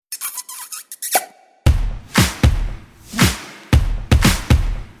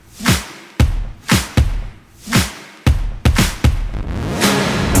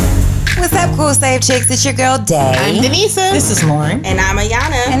Cool Saved Chicks. It's your girl, Day. I'm Denisa. This is Lauren. And I'm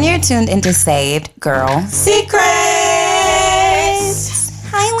Ayana. And you're tuned into Saved Girl Secrets.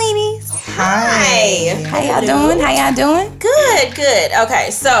 Hi, ladies. Hi. How y'all doing? How y'all doing? Good, good. Okay,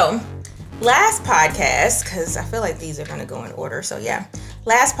 so last podcast, because I feel like these are going to go in order. So, yeah.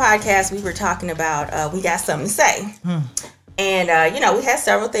 Last podcast, we were talking about we got something to say. And, we had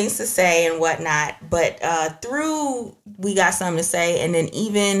several things to say and whatnot. But through we got something to say, and then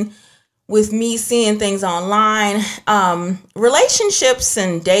even with me seeing things online, relationships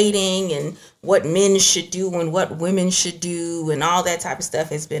and dating and what men should do and what women should do and all that type of stuff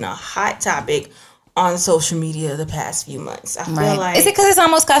has been a hot topic on social media the past few months. I feel like... Is it because it's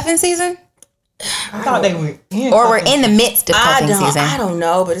almost cuffing season? I thought they were in. Or we're in the midst of cuffing season. I don't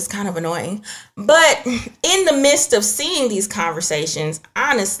know, but it's kind of annoying. But in the midst of seeing these conversations,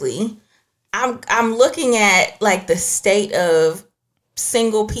 honestly, I'm looking at like the state of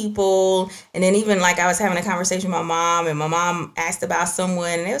single people, and then even like I was having a conversation with my mom, and my mom asked about someone,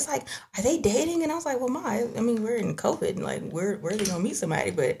 and it was like, "Are they dating?" And I was like, "Well, Ma, I mean, we're in COVID, like where are they gonna meet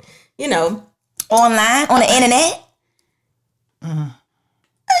somebody?" But online on the internet.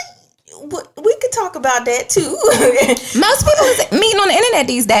 We could talk about that too. Most people is meeting on the internet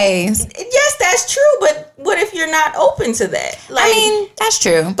these days. Yes, that's true. But what if you're not open to that? Like, I mean, that's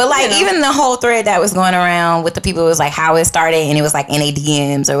true. But like, even the whole thread that was going around with the people, it was like how it started, and it was like in a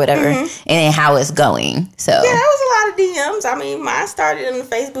DMs or whatever, and then how it's going. So yeah, that was a lot of DMs. I mean, mine started in the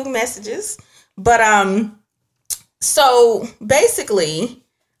Facebook messages. But so basically,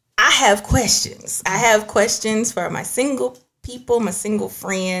 I have questions. I have questions for my single people, my single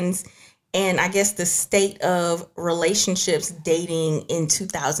friends, and I guess the state of relationships, dating in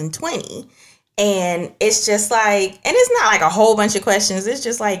 2020. And it's just like, and it's not like a whole bunch of questions. It's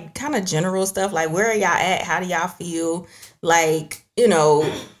just like kind of general stuff. Like, where are y'all at? How do y'all feel? Like,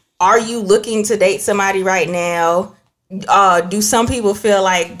 are you looking to date somebody right now? Do some people feel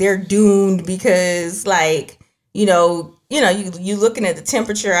like they're doomed because like, you looking at the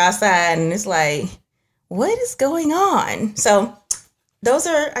temperature outside and it's like, what is going on? So those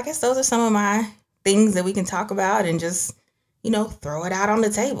are some of my things that we can talk about and just, throw it out on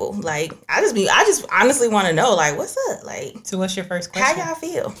the table. Like, I just honestly want to know, like, what's up? Like, so what's your first question? How y'all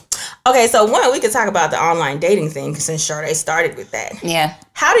feel? Okay, so one, we could talk about the online dating thing since Sade started with that. Yeah.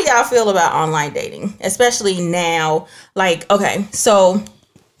 How do y'all feel about online dating? Especially now, like, okay, so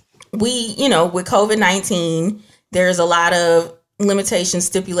we, with COVID-19, there's a lot of limitations,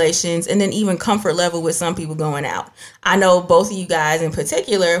 stipulations, and then even comfort level with some people going out. I know both of you guys in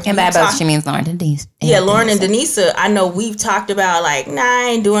particular. And by both, she means Lauren and Denise. Yeah, Lauren and Denisa. I know we've talked about like, nah, I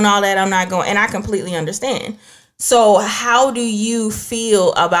ain't doing all that. I'm not going. And I completely understand. So how do you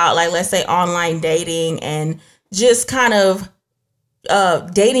feel about like, let's say online dating and just kind of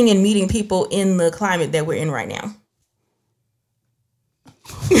dating and meeting people in the climate that we're in right now?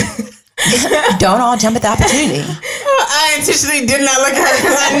 Don't all jump at the opportunity. I intentionally did not look at her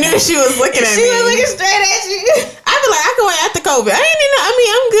because I knew she was looking at me. She was looking straight at you. I feel like I go after COVID.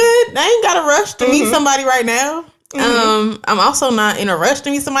 I'm good. I ain't got a rush to meet somebody right now. I'm also not in a rush to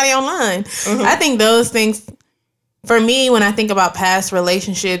meet somebody online. I think those things, for me, when I think about past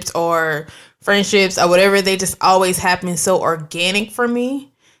relationships or friendships or whatever, they just always happen so organic for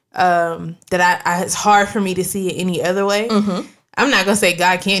me that it's hard for me to see it any other way. I'm not gonna say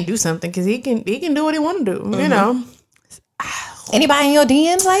God can't do something because he can do what he want to do. Anybody in your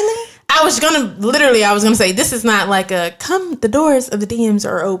DMs lately? I was gonna say this is not like the doors of the DMs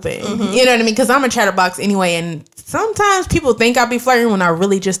are open. You know what I mean? Because I'm a chatterbox anyway, and sometimes people think I be flirting when I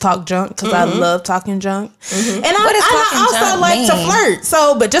really just talk junk because I love talking junk. And I also like to flirt.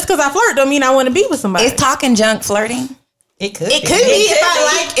 So, but just because I flirt don't mean I want to be with somebody. Is talking junk flirting? It could be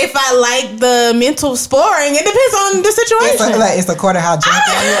if I like the mental sparring. It depends on the situation. It's a quarter how drunk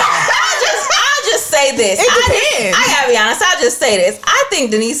I'll just say this. It depends. I gotta be honest. I'll just say this. I think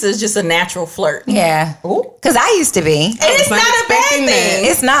Denise is just a natural flirt. Yeah. Because I used to be. And it's not a bad thing.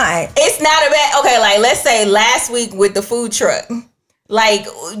 It's not. It's not a bad. Okay, like let's say last week with the food truck. Like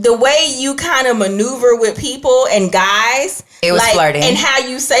the way you kind of maneuver with people and guys, it was like, flirting, and how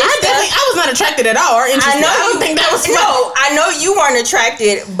you say stuff. I was not attracted at all or interested. I don't think that was flirting. No, I know you weren't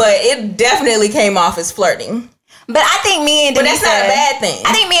attracted, but it definitely came off as flirting. But I think me and Denise, but that's not a bad thing.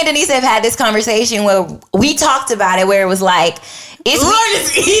 I think me and Denise have had this conversation where we talked about it, where it was like, Lauren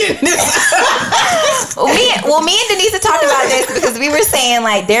is eating this. me and Denise talked about this because we were saying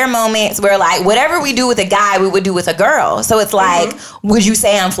like there are moments where like whatever we do with a guy, we would do with a girl. So it's like, would you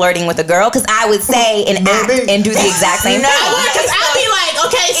say I'm flirting with a girl? Because I would say and act and do the exact same thing. Because I'd be like,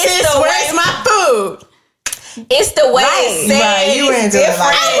 okay, sis, where's my food? It's the way it's said. Right, you ain't doing it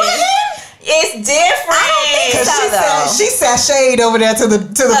like It's different. I don't think so. She sashayed over there to the.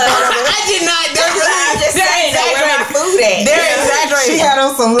 I did not. I'm just saying that where my food at. They're exaggerating. She had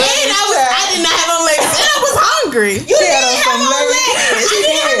on some leggings. And I did not have on leggings. And I was hungry. You had on some leggings. I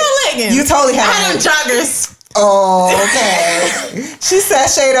didn't have no leggings. You totally had I had on joggers. Oh, okay. She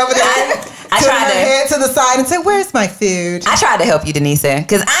sashayed over there. I tried her head to the side and said, "Where's my food?" I tried to help you, Denisa,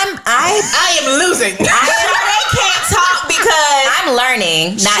 because I am losing. They can't talk because I'm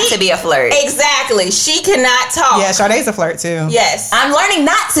learning not to be a flirt. exactly she cannot talk. Yeah, Sade's a flirt too. Yes. I'm learning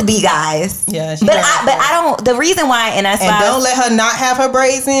not to be, guys. Yeah, but I don't. The reason why, and that's and why. Don't let her not have her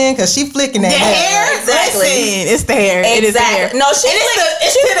braids in because she flicking that The hair, Exactly. Listen, it's the hair. Exactly. It is the hair. No, she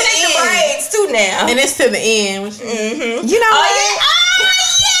it's she to the flicked the end. braids too now. And it's to the end. You know what?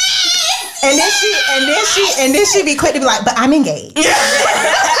 And then she be quick to be like, "But I'm engaged." I'm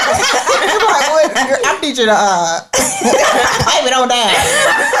like, "What? I need you to pipe it on down."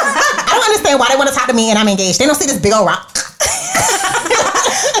 I don't understand why they want to talk to me and I'm engaged. They don't see this big old rock.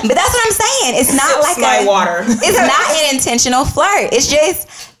 But that's what I'm saying. It's not like my water. It's not an intentional flirt. It's just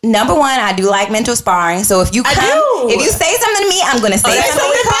number one. I do like mental sparring. So if you if you say something to me, I'm gonna say That's something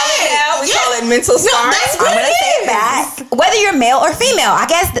what we back. call it now. We call it mental sparring. I'm gonna say it back, whether you're male or female. I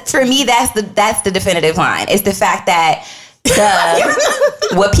guess for me, that's the definitive line. It's the fact that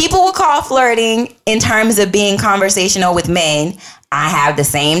what people would call flirting in terms of being conversational with men, I have the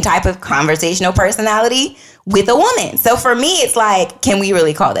same type of conversational personality with a woman. So for me, it's like, can we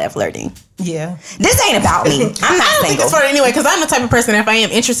really call that flirting? Yeah. This ain't about me. I'm not I don't think single. it's flirting anyway, because I'm the type of person, if I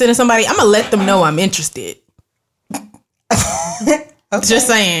am interested in somebody, I'm gonna let them know I'm interested. Okay. Just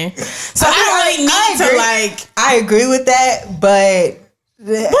saying. So I don't really need to like. I agree with that, but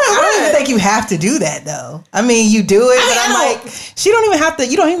I don't even think you have to do that though. I mean, you do it, but I'm like, you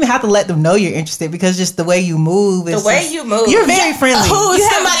don't even have to let them know you're interested because just the way you move is you're very friendly. Who is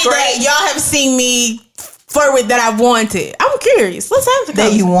somebody that y'all have seen me flirt with that I wanted? I'm curious. Let's have the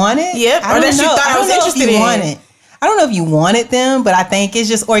that you wanted? Yep. I Or that don't you know. thought I was interested in. Wanted. I don't know if you wanted them, but I think it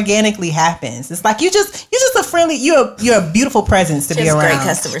just organically happens. It's like you're just a friendly. You're a beautiful presence to be around. Great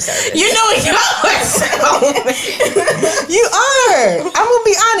customer service. You know it. You are. I'm gonna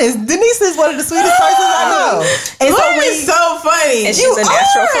be honest. Denise is one of the sweetest persons I know. And Lauren is so funny. And she's a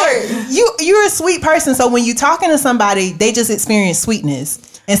natural flirt. You're a sweet person. So when you're talking to somebody, they just experience sweetness.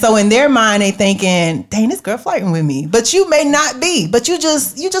 And so in their mind, they thinking, "Dang, this girl flirting with me." But you may not be. But you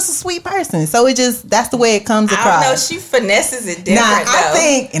just a sweet person. So that's the way it comes across. I don't know. She finesses it different. I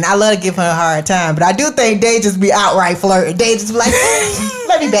think, and I love to give her a hard time, but I do think they just be outright flirting. They just be like,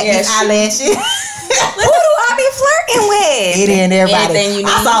 "Let me back these eyelashes." Who do I be flirting with? It ain't everybody. Anything you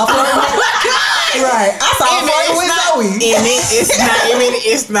need. I saw flirting. Right. I saw flirting with Zoe.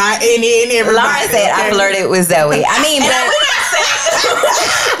 It's not in everybody. Lauren said I flirted with Zoe. I mean, but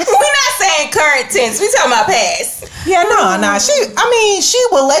we're not saying current tense. We talking about past. Yeah, no. She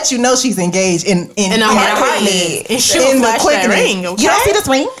will let you know she's engaged in a heartbeat. And she will flash that ring. Okay? You don't see this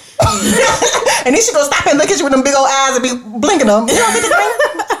ring? And then she gonna stop and look at you with them big old eyes and be blinking them. You don't see this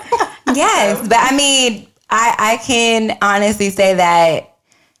ring? yes, but I mean, I can honestly say that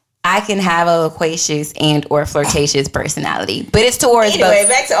I can have a loquacious and or flirtatious personality, but it's towards anyway. Both.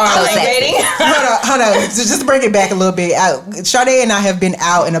 Back to online dating. Hold on. Just to bring it back a little bit. Sade and I have been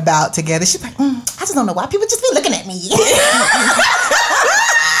out and about together. She's like, I just don't know why people just be looking at me.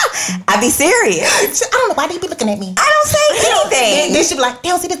 I be serious. I don't know why they be looking at me. I don't say anything. They should be like, they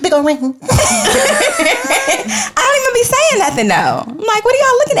don't see this big old ring. I don't even be saying nothing though. I'm like, what are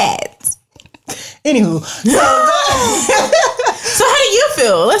y'all looking at? Anywho, so how do you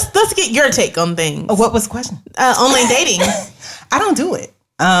feel? Let's get your take on things. What was the question? Online dating. I don't do it.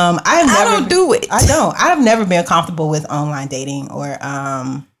 I don't do it. I don't. I've never been comfortable with online dating or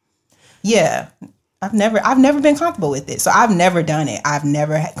I've never been comfortable with it. So I've never done it. I've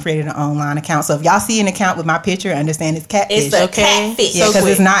never created an online account. So if y'all see an account with my picture, understand it's catfish. It's a catfish. Yeah, because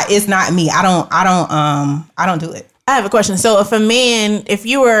it's not me. I don't do it. I have a question. So if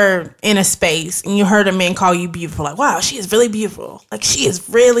you were in a space and you heard a man call you beautiful, like, wow, she is really beautiful. Like, she is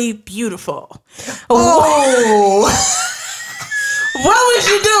really beautiful. Oh. What would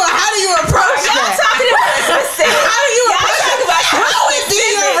you do? How do you approach that? Y'all talking about specific. How do you approach that? How would be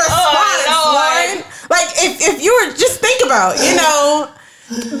your response, Lauren? Like, if you were, just think about,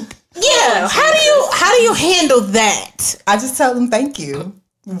 yeah, how do you handle that? I just tell them thank you.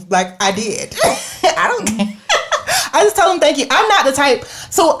 Like I did. I don't care. I just tell them thank you. I'm not the type.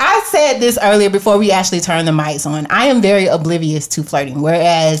 So I said this earlier before we actually turned the mics on. I am very oblivious to flirting.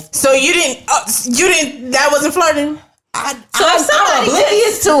 Whereas, so you didn't. That wasn't flirting. I'm somebody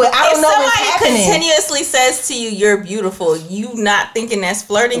oblivious to it. I don't know what's If happening. somebody continuously says to you, "You're beautiful," you not thinking that's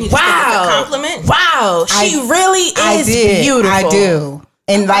flirting. You just think it's a compliment. Wow, she really is beautiful. I do.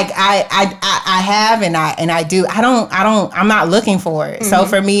 And like I have and I do. I'm not looking for it. So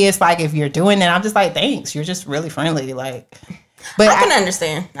for me it's like if you're doing that, I'm just like, thanks. You're just really friendly. Like but I can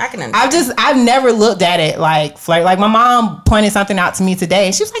understand. I've never looked at it like flirt. Like my mom pointed something out to me today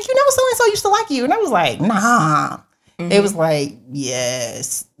and she was like, you know, so and so used to like you. And I was like, nah. It was like,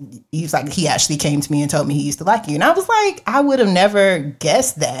 yes. He was like, he actually came to me and told me he used to like you. And I was like, I would have never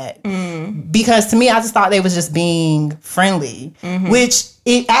guessed that. Because to me, I just thought they was just being friendly, which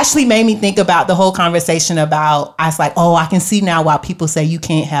it actually made me think about the whole conversation about, I was like, oh, I can see now why people say you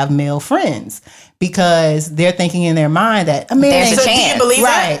can't have male friends. Because they're thinking in their mind that a man There's a ain't chance. Do you believe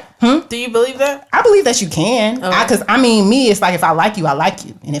that? Do you believe that? I believe that you can. Okay. Because I mean, me, it's like if I like you, I like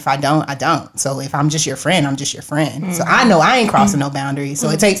you. And if I don't, I don't. So if I'm just your friend, I'm just your friend. So I know I ain't crossing no boundaries. So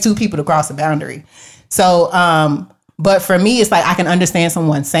it takes two people to cross a boundary. So, but for me, it's like I can understand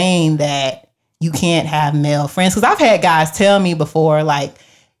someone saying that you can't have male friends. Because I've had guys tell me before, like,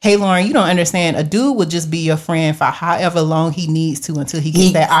 hey, Lauren, you don't understand. A dude would just be your friend for however long he needs to until he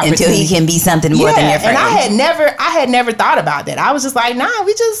gets that opportunity. Until he can be something more than your friend. And I had never thought about that. I was just like, nah,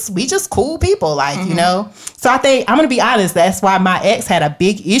 we just cool people, like, you know. So I think I'm gonna be honest. That's why my ex had a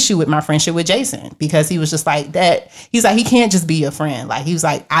big issue with my friendship with Jason, because he was just like that. He's like, he can't just be your friend. Like he was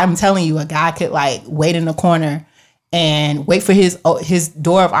like, I'm telling you, a guy could like wait in the corner and wait for his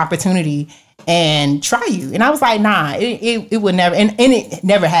door of opportunity and try you. And I was like, nah, it would never, and it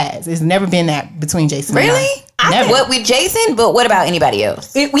never has. It's never been that between Jason and Really? Never. What with Jason? But what about anybody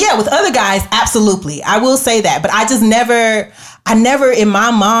else? Yeah, with other guys, absolutely. I will say that. But I never in my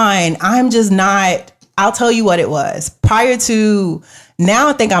mind, I'm just not, I'll tell you what it was. Prior to now,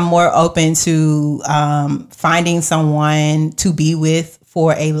 I think I'm more open to finding someone to be with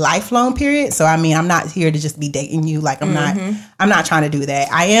for a lifelong period. So I mean, I'm not here to just be dating you. Like I'm not trying to do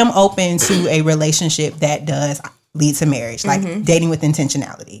that. I am open to a relationship that does lead to marriage, like dating with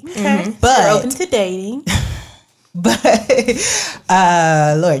intentionality. Okay. But you're open to dating. But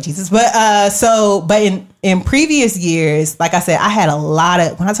Lord Jesus. But in previous years, like I said, I had a lot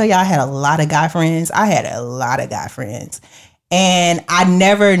of, when I tell y'all I had a lot of guy friends, and I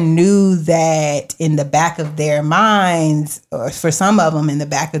never knew that in the back of their minds, or for some of them in the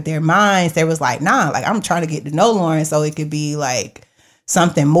back of their minds, there was like, nah, like I'm trying to get to know Lauren so it could be like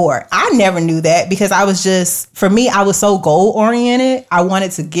something more. I never knew that because I was just, for me, I was so goal oriented. I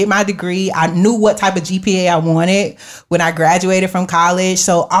wanted to get my degree. I knew what type of GPA I wanted when I graduated from college.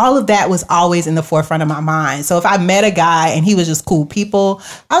 So all of that was always in the forefront of my mind. So if I met a guy and he was just cool people,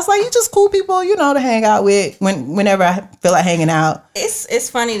 I was like, you just cool people, you know, to hang out with whenever I feel like hanging out. It's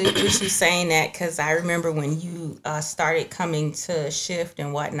funny that you saying that, because I remember when you started coming to Shift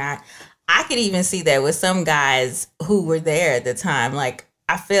and whatnot, I could even see that with some guys who were there at the time. Like,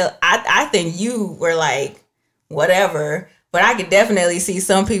 I think you were like, whatever. But I could definitely see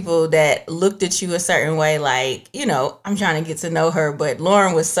some people that looked at you a certain way, like, you know, I'm trying to get to know her. But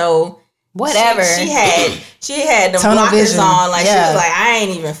Lauren was so... Whatever. She had the Tunnel blockers vision. on. Like, Yeah. she was like, I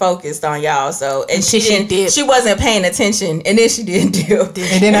ain't even focused on y'all. So, and Until she did. she wasn't paying attention. And then she didn't do. And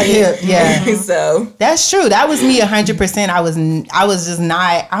then I did, yeah. So That's true. That was me 100%. I was just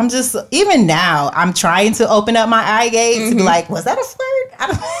not, I'm just, even now, I'm trying to open up my eye gates to be like, was that a flirt? I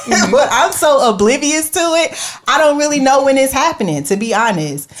don't, but I'm so oblivious to it. I don't really know when it's happening, to be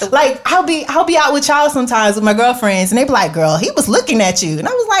honest. Like, I'll be out with y'all sometimes with my girlfriends and they be like, girl, he was looking at you. And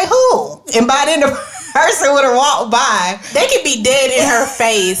I was like, who? And by then the person would have walked by. They could be dead in her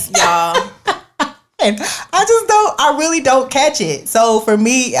face, y'all. And I really don't catch it. So for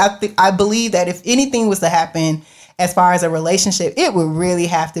me, I believe that if anything was to happen as far as a relationship, it would really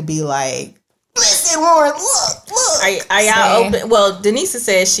have to be like, listen, Lauren, look. are y'all open? Well, Denise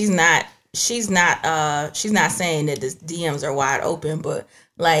says she's not saying that the DMs are wide open, but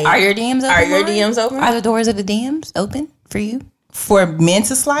like, Are your DMs open? Are your Lauren? DMs open? Are the doors of the DMs open for you? For men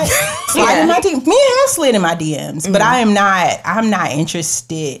to slide Yeah. in my DMs. Men have slid in my DMs, but I'm not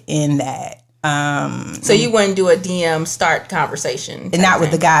interested in that. So you wouldn't do a DM start conversation? And not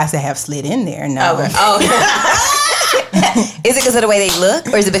with the guys that have slid in there, no. Okay. Oh, Is it because of the way they look,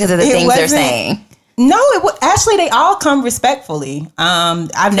 or is it because of the things they're wasn't- saying? No, actually they all come respectfully.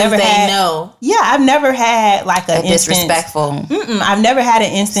 I've never they had. know. Yeah, I've never had like an instance. Disrespectful. I've never had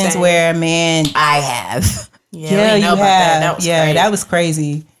an instance Same. where a man. I have. Yeah, we know you about have. that. That was yeah, crazy. that was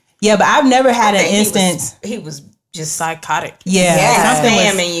crazy. Yeah, but I've never had an I think instance. He was just psychotic. Yeah. something was-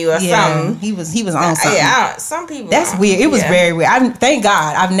 spamming you or something. He was on something. Yeah, some people. That's weird. It was very weird. Thank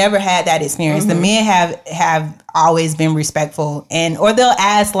God I've never had that experience. The men have always been respectful, or they'll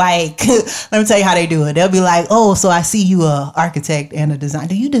ask like, let me tell you how they do it. They'll be like, "Oh, so I see you a architect and a design.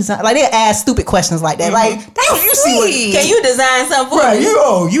 Do you design?" Like they'll ask stupid questions like that. Like, That's you see what? Can you design something for Right,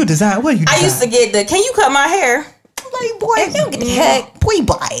 me? you design. What do you design? I used to get can you cut my hair? Like, boy, If you don't get the heck. boy,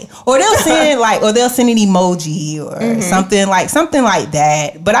 bye. Or they'll send an emoji or something like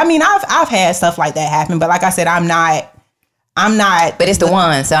that. But I mean, I've had stuff like that happen. But like I said, I'm not. But it's the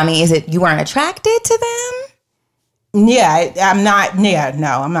one. So I mean, is it you weren't attracted to them? Yeah, I'm not. Yeah,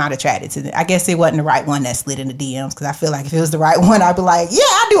 no, I'm not attracted to them. I guess it wasn't the right one that slid in the DMs because I feel like if it was the right one, I'd be like, yeah,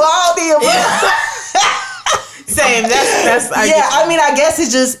 I do all DMs. Same. That's I mean, I guess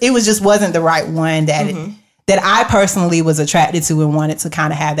it wasn't the right one that I personally was attracted to and wanted to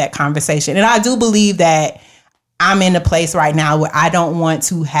kind of have that conversation. And I do believe that I'm in a place right now where I don't want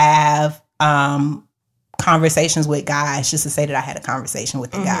to have conversations with guys just to say that I had a conversation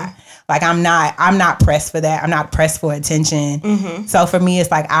with the guy. Like I'm not pressed for that. I'm not pressed for attention. So for me,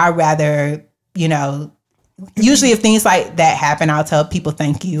 it's like I'd rather, usually if things like that happen, I'll tell people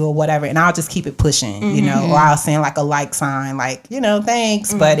thank you or whatever, and I'll just keep it pushing, or I'll send like a like sign, like,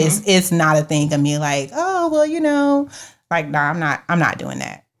 thanks. But it's not a thing of me like, oh, well, like, no, I'm not doing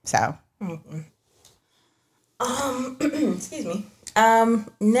that. So. Excuse me.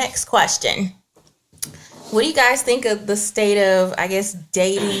 Next question. What do you guys think of the state of, I guess,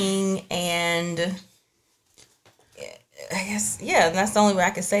 dating and I guess, that's the only way I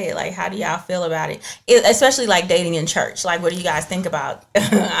can say it. Like, how do y'all feel about it? Especially like dating in church. Like, what do you guys think about?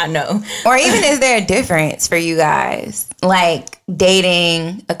 I know. Or even is there a difference for you guys? Like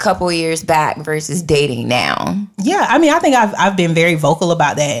dating a couple years back versus dating now? Yeah, I mean, I think I've been very vocal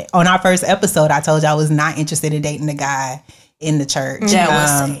about that. On our first episode, I told you I was not interested in dating a guy in the church.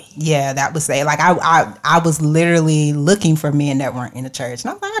 That was say. Like I was literally looking for men that weren't in the church. And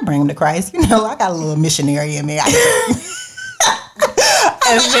I was like, I bring them to Christ. I got a little missionary in me. I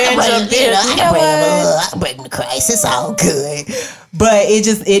bring them to Christ. It's all good. But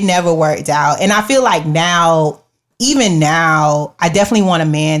it never worked out. And I feel like even now, I definitely want a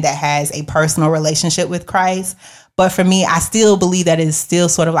man that has a personal relationship with Christ. But for me, I still believe that it's still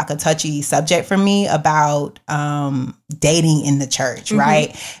sort of like a touchy subject for me about dating in the church,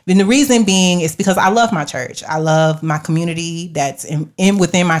 right? And the reason being is because I love my church. I love my community that's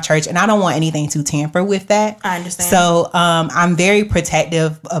within my church, and I don't want anything to tamper with that. I understand. So I'm very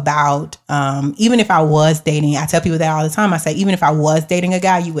protective about, even if I was dating, I tell people that all the time. I say, even if I was dating a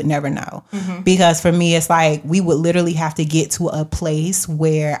guy, you would never know. Because for me, it's like we would literally have to get to a place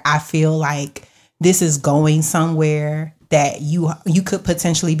where I feel like this is going somewhere that you could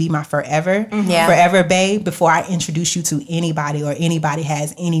potentially be my forever babe, before I introduce you to anybody or anybody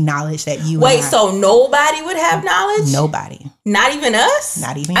has any knowledge that you Wait, so nobody would have knowledge? Nobody. Not even us?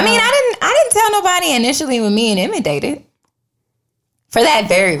 Not even I mean, I didn't tell nobody initially when me and Emmett dated. For that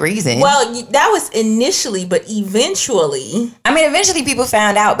very reason. Well, that was initially, but eventually. I mean, eventually people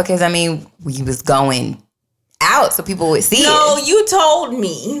found out because, I mean, we was going out so people would see No, it. you told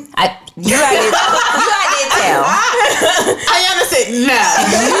me. You I did tell. Ayana said, no.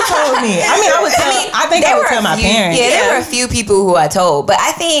 You told me. I mean, I think I would tell my parents. Yeah, there were a few people who I told. But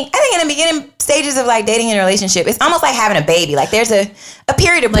I think in the beginning stages of like dating and a relationship, it's almost like having a baby. Like there's a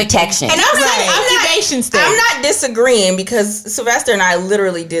period of protection. And I'm not disagreeing because Sylvester and I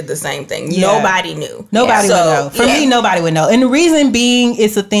literally did the same thing. Yeah. Nobody knew. Nobody would know. For me, nobody would know. And the reason being,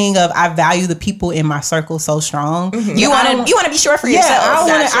 it's a thing of I value the people in my circle so strong. You want to be sure for yourself.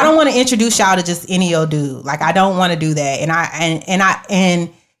 I don't want to introduce y'all to just any old dude. Like I don't want to do that. And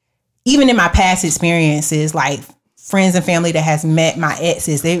even in my past experiences, like friends and family that has met my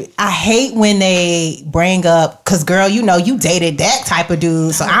exes, I hate when they bring up, because girl, you dated that type of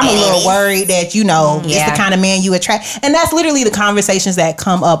dude, so I'm a little worried that it's the kind of man you attract. And that's literally the conversations that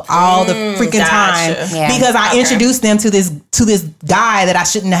come up all the freaking time because I introduced them to this guy that I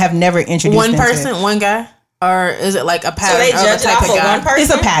shouldn't have never introduced one them person, to. one guy. Or is it like a pattern? So they judge off of one person? It's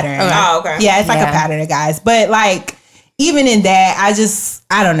a pattern. Okay. Oh, okay. Yeah, it's like a pattern of guys. But like, even in that,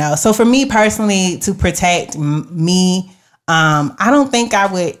 I don't know. So for me personally, to protect me, I don't think I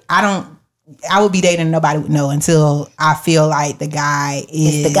would be dating nobody would know until I feel like the guy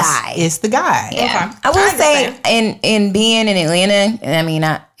is the guy. It's the guy. Yeah. Okay. I will say in being in Atlanta, I mean,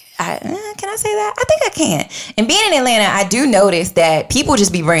 can I say that? I think I can. And being in Atlanta, I do notice that people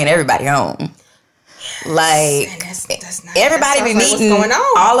just be bringing everybody home. Like that's not, everybody be meeting what's going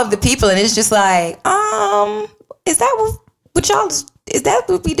on. all of the people, and it's just like, is that what y'all Is that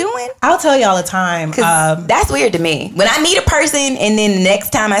what we doing? I'll tell you all the time. That's weird to me. When I meet a person and then the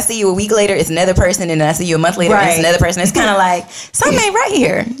next time I see you a week later, it's another person, and then I see you a month later, it's another person. It's kind of like something ain't right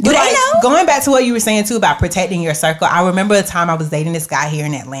here. Do they know? Going back to what you were saying too about protecting your circle, I remember a time I was dating this guy here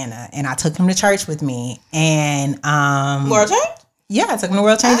in Atlanta, and I took him to church with me, and World Change? yeah, I took him to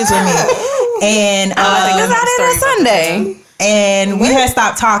World Changes with me, and I think it's out there on Sunday. and we had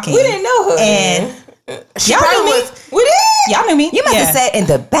stopped talking. We didn't know her. And she y'all probably knew me. was. We did. Y'all knew me. You must have sat in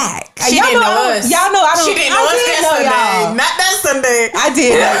the back. She didn't know us. Y'all know I don't. She didn't know us that Sunday. Y'all. Not that Sunday. I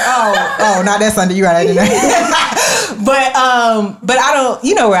did. Like, oh, not that Sunday. You're right. I didn't. but I don't.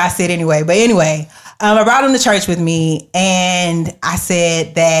 You know where I sit anyway. But anyway, I brought him to church with me, and I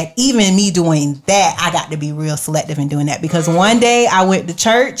said that even me doing that, I got to be real selective in doing that, because one day I went to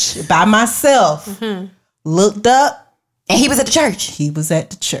church by myself, looked up, and he was at the church. He was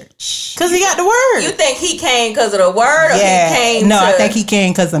at the church. Because he got the word. You think he came because of the word, or he came? No, I think he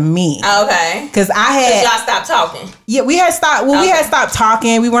came because of me. Okay. Because I had y'all stopped talking. Yeah, we had stopped. Well, we had stopped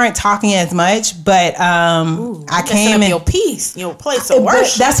talking. We weren't talking as much, but I came in your peace, your place of but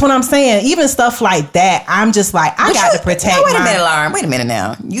worship. that's what I'm saying. Even stuff like that, I'm just like, I got to protect. Wait a minute, Lauren. Wait a minute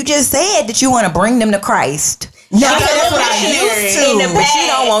now. You just said that you want to bring them to Christ. No, I said that's what I used to. But you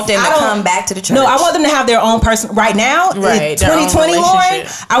don't want them to come back to the church. No, I want them to have their own personal. Right now, Right, in their own 2020, Lauren,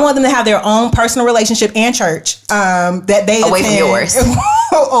 relationship. I want them to have their own personal relationship and church. That they Away from attend. yours.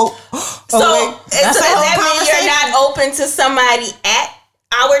 So, That's does a whole that mean conversation. you're not open to somebody at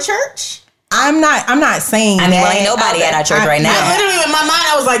our church? I'm not saying. I mean, that. well, ain't nobody at our church right now. Literally in my mind,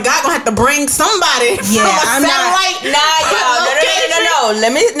 I was like, God gonna have to bring somebody. Yeah, from a I'm not- satellite. No.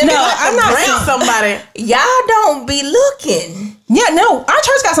 Let me I'm not Bring saying- somebody. Y'all don't be looking. Yeah, no, our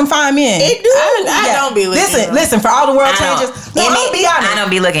church got some fine men. It do. I don't be looking. Listen, for all the world I don't. changes. No, I'm gonna be honest. I don't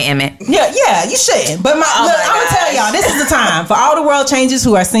be looking, Emmett. Yeah, you shouldn't. But look, I'm gonna tell y'all, this is the time for all the world changes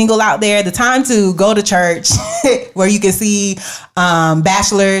who are single out there. The time to go to church where you can see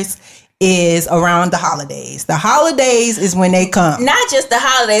bachelors is around the holidays. The holidays is when they come. Not just the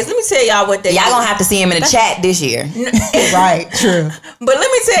holidays. Let me tell y'all what they Y'all do. gonna have to see him in the chat this year. Right, true. But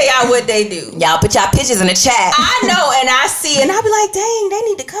let me tell y'all what they do. Y'all put y'all pictures in the chat. I know, and I see, and I be like, dang, they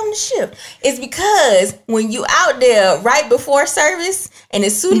need to come to ship. It's because when you out there right before service, and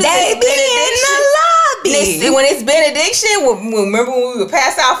as soon as They it's be in the lobby. when it's benediction, remember when we would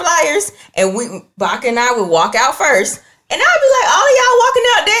pass out flyers, and Bach and I would walk out first. And I'd be like, all y'all walking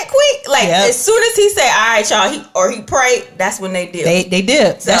out that quick? Like, Yep. as soon as he said, all right, y'all, he prayed, that's when they did. They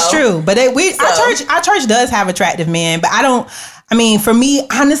did. That's So- true. But our church does have attractive men. But for me,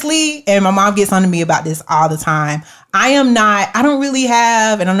 honestly, and my mom gets on to me about this all the time. I don't really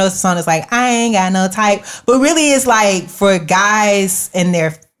have, and I know the song is like, I ain't got no type, but really it's like for guys and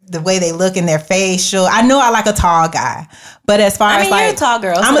the way they look in their facial. I know I like a tall guy, but as far as like, you're a tall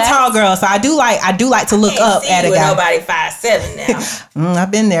girl. I'm a tall girl, so I do like to look up at a guy. Nobody 5'7" now.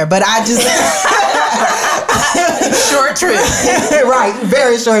 I've been there, but I just Short trip. right,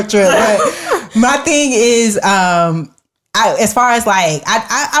 very short trip. But my thing is, as far as like,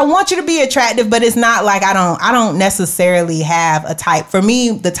 I want you to be attractive, but it's not like I don't necessarily have a type. For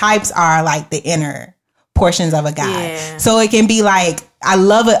me, the types are like the inner portions of a guy. Yeah. So it can be like, I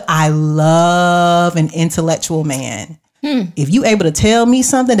love an intellectual man. If you able to tell me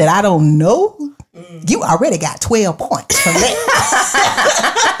something that I don't know, you already got 12 points from that.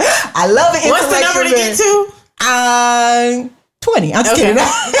 I love it. What's the number to get to? 20. I'm just kidding.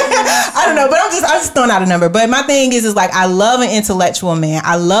 I don't know, but I'm just throwing out a number. But my thing is like, I love an intellectual man.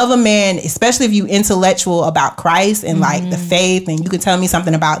 I love a man, especially if you intellectual about Christ and like the faith, and you can tell me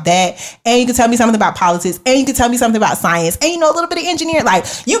something about that, and you can tell me something about politics, and you can tell me something about science, and a little bit of engineering. Like,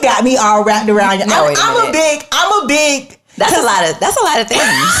 you got me all wrapped around you. No, wait a I'm a minute. big. That's a lot of things.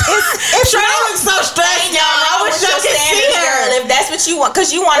 It's Trey looks so stressed, y'all. I wish y'all could see her. Girl, if that's what you want,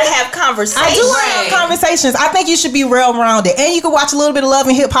 because you want to have conversations. I do want to have conversations. I think you should be well-rounded. And you can watch a little bit of Love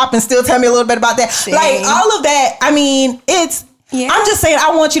and Hip Hop and still tell me a little bit about that. Like, all of that, I mean, it's... Yeah. I'm just saying,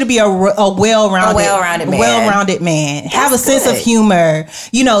 I want you to be a well-rounded man. Have a sense of humor.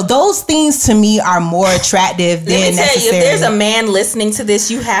 Those things to me are more attractive than Let me tell necessary. you, if there's a man listening to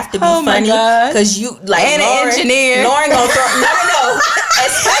this, you have to be Oh my funny, God. because you like And an engineer. Lauren gonna throw no,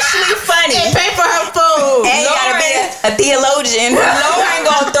 especially funny. Pay for her food. And you gotta be a theologian. Lauren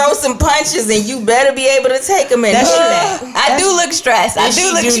gonna throw some punches, and you better be able to take them. And That's hit true. that. I do look stressed. I And do she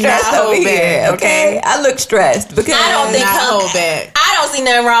look do stressed not over hold here. back, Okay, I look stressed because I don't think Not her- hold back. I don't don't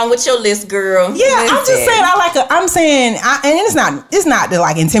see nothing wrong with your list, girl. Yeah, I'm just saying. And it's not to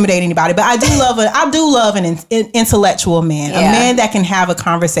like intimidate anybody, but I do love an intellectual man, a man that can have a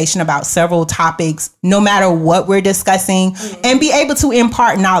conversation about several topics, no matter what we're discussing, and be able to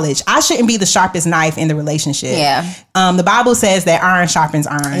impart knowledge. I shouldn't be the sharpest knife in the relationship. Yeah. The Bible says that iron sharpens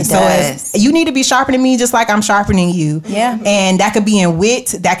iron. So you need to be sharpening me just like I'm sharpening you. Yeah. And that could be in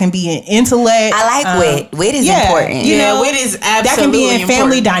wit, that can be in intellect. I like wit. Wit is important. You know, wit is absolutely that can be in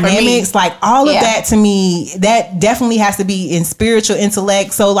family dynamics, like all of that to me, that definitely has to be in spiritual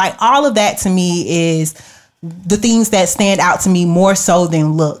intellect. So like all of that to me is the things that stand out to me more so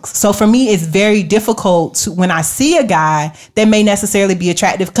than looks. So for me, it's very difficult when I see a guy that may necessarily be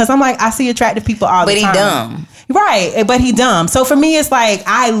attractive, because I'm like, I see attractive people all the time. But he dumb. Right, but he dumb. So for me, it's like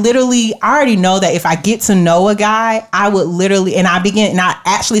I already know that if I get to know a guy, I would literally, and I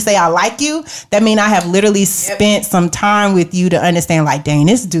actually say I like you, that mean I have literally spent some time with you to understand, like, dang,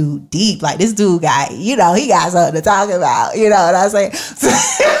 this dude deep. Like, this dude got, he got something to talk about. You know what I'm saying?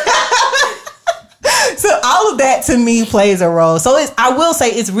 So all of that to me plays a role. So I will say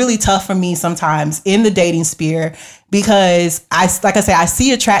it's really tough for me sometimes in the dating sphere, because I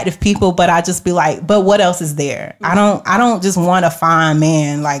see attractive people, but I just be like, but what else is there? I don't just want to find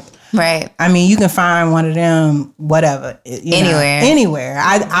man. Like, right. I mean, you can find one of them, whatever, anywhere.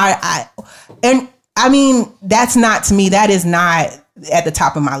 I mean, that's not, to me, that is not at the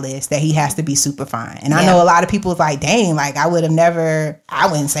top of my list, that he has to be super fine. And I know a lot of people is like, dang, like I wouldn't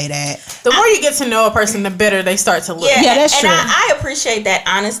say that. The more you get to know a person, the better they start to look. Yeah, that's true. And I appreciate that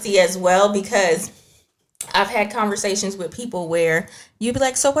honesty as well, because I've had conversations with people where you'd be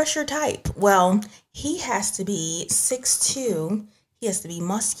like, so what's your type? Well, he has to be 6'2", he has to be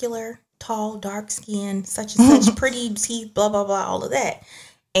muscular, tall, dark skin, such and such, pretty teeth, blah, blah, blah, all of that.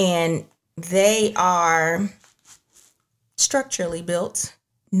 And they are structurally built,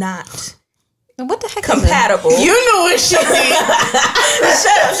 not what the heck compatible. You know what she did. Shut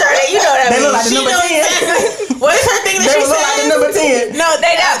up, Sharday. You know what I mean. They look like the She number knows 10. exactly. What is her thing that They she look like the said? number 10. No,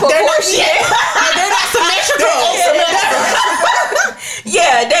 they're not proportionate. They're not symmetrical.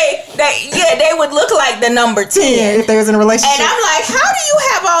 They would look like the number 10. Yeah, if they was in a relationship. And I'm like, how do you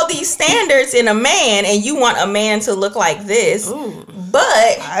have all these standards in a man, and you want a man to look like this,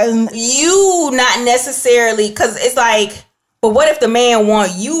 but you not necessarily, because it's like, but what if the man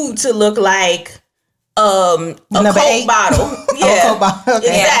want you to look like a Number Coke 8 bottle? Yeah, Coke bottle. Okay.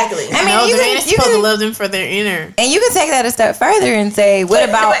 exactly. I mean, No, you the man is can, supposed to love them for their inner. and you can take that a step further and say, what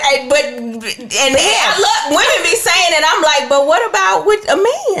about? I love women be saying it. I'm like, but what about with a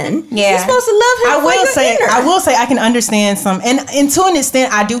man? Yeah. You're supposed to love him. I will say I can understand some, and to an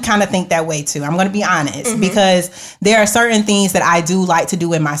extent I do kind of think that way too. I'm going to be honest, because there are certain things that I do like to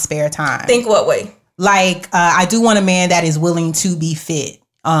do in my spare time. Think what way? Like I do want a man that is willing to be fit.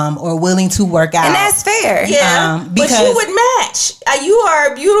 Or willing to work out. And that's fair. Yeah, because but you would match. You are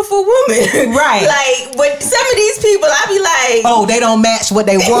a beautiful woman. Right. Like, with some of these people, I be like, oh, they don't match what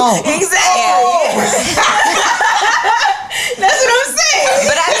they want. exactly. That's what I'm saying.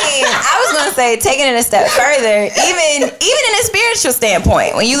 But I mean, I was gonna say, taking it a step further, even in a spiritual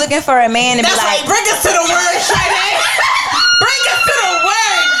standpoint, when you're looking for a man and That's be like, like, bring us to the word, Sharday. Bring us to the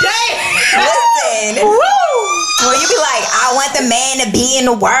word, listen. Well, you be like, I want the man to be in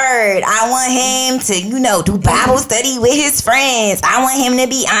the word. I want him to, do Bible study with his friends. I want him to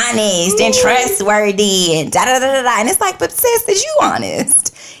be honest and trustworthy and da-da-da-da-da. And it's like, but sis, is you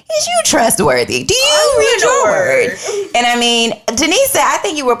honest? Is you trustworthy? Do you read your word? And I mean, Denise said, I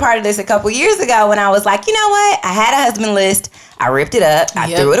think you were part of this a couple years ago when I was like, you know what? I had a husband list. I ripped it up.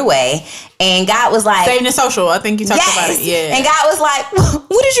 I threw it away. And God was like, Saving the social. I think you talked about it. Yeah. And God was like,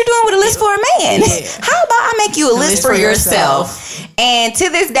 what is you doing with a list for a man? Yeah. How about I make you a list for yourself? And to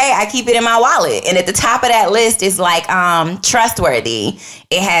this day, I keep it in my wallet. And at the top of that list is like trustworthy.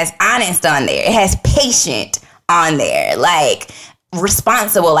 It has honest on there. It has patient on there. Like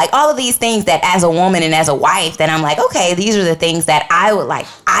responsible, like all of these things that as a woman and as a wife that I'm like, okay, these are the things that I would like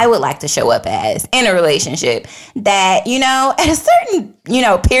to show up as in a relationship, that, at a certain,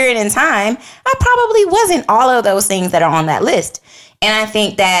 period in time, I probably wasn't all of those things that are on that list. And I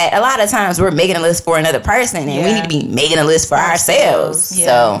think that a lot of times we're making a list for another person, and we need to be making a list for ourselves. Yeah.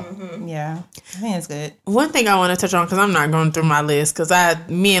 So Yeah, I think it's good. One thing I want to touch on, because I'm not going through my list, because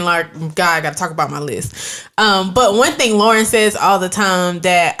me and Guy got to talk about my list. But one thing Lauren says all the time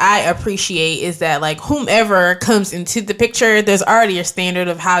that I appreciate is that, like, whomever comes into the picture, there's already a standard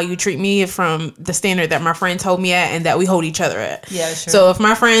of how you treat me from the standard that my friends hold me at and that we hold each other at. Yeah, sure. So if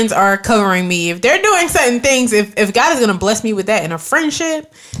my friends are covering me, if they're doing certain things, if God is going to bless me with that in a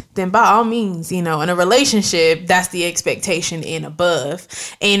friendship, then by all means, in a relationship, that's the expectation and above.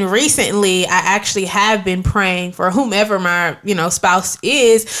 And recently, I actually have been praying for whomever my, spouse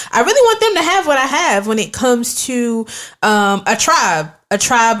is. I really want them to have what I have when it comes to a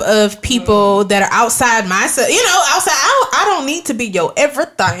tribe of people that are outside myself, outside. I don't need to be your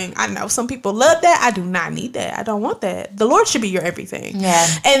everything. I know some people love that. I do not need that. I don't want that. The Lord should be your everything. Yeah.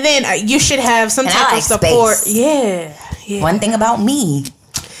 And then you should have some type of support. Space. Yeah. One thing about me,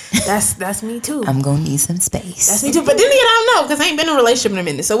 that's me too. I'm gonna need some space. That's me too. But then again, I don't know, because I ain't been in a relationship in a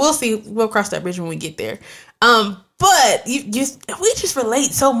minute. So we'll see. We'll cross that bridge when we get there. But we just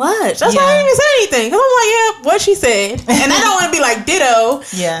relate so much. That's why I didn't even say anything. Because I'm like, yeah, what she said. And I don't want to be like ditto.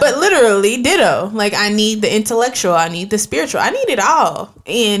 Yeah. But literally ditto. Like, I need the intellectual. I need the spiritual. I need it all.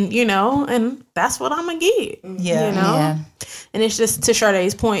 And, and that's what I'm going to get. Yeah. Yeah. And it's just, to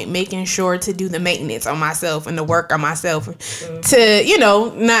Sade's point, making sure to do the maintenance on myself and the work on myself.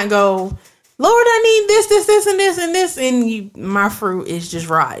 To, not go, Lord, I need this, and this, and this. And my fruit is just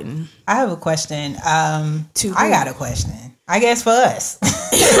rotten. I have a question. I got a question. I guess for us.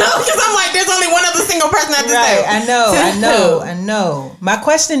 Because I'm like, there's only one other single person at this Right. table. I know. My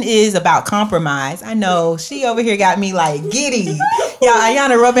question is about compromise. I know she over here got me like giddy. Y'all,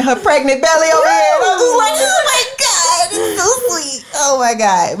 Ayana rubbing her pregnant belly over here. And I'm just like, oh my God, it's so sweet. Oh my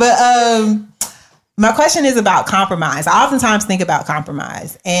God. But my question is about compromise. I oftentimes think about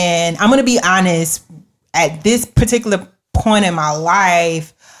compromise. And I'm going to be honest, at this particular point in my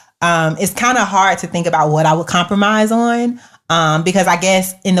life, it's kind of hard to think about what I would compromise on, because I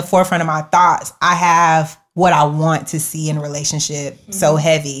guess in the forefront of my thoughts, I have what I want to see in a relationship so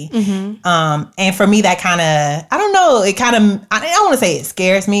heavy. And for me, that kind of, I don't know, it kind of, I don't want to say it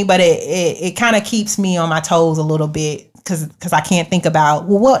scares me, but it kind of keeps me on my toes a little bit. Because I can't think about,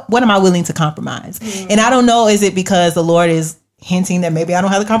 well, what am I willing to compromise? And I don't know, is it because the Lord is hinting that maybe I don't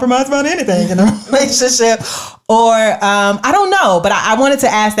have to compromise about anything in a relationship, or I don't know. But I wanted to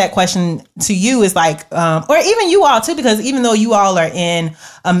ask that question to you, is like, or even you all too, because even though you all are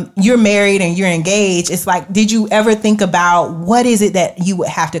you're married and you're engaged, it's like, did you ever think about what is it that you would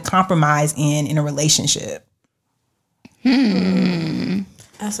have to compromise in a relationship?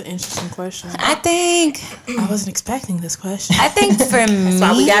 That's an interesting question. I think I wasn't expecting this question. for me, That's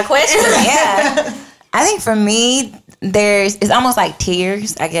why we got questions. Yeah. I think for me, it's almost like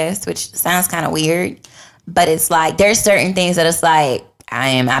tiers, I guess, which sounds kind of weird, but it's like there's certain things that it's like, I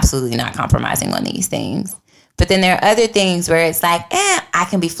am absolutely not compromising on these things. But then there are other things where it's like, I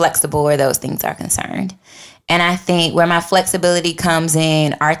can be flexible where those things are concerned. And I think where my flexibility comes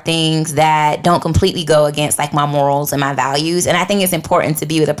in are things that don't completely go against like my morals and my values. And I think it's important to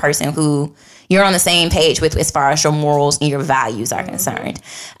be with a person who you're on the same page with as far as your morals and your values are concerned.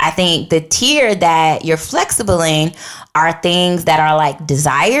 I think the tier that you're flexible in are things that are like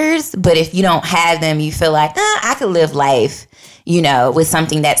desires, but if you don't have them, you feel like, I could live life, with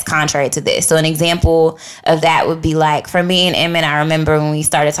something that's contrary to this. So an example of that would be like, for me and Emmett, I remember when we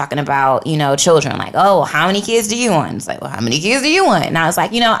started talking about, children, like, oh, how many kids do you want? It's like, well, how many kids do you want? And I was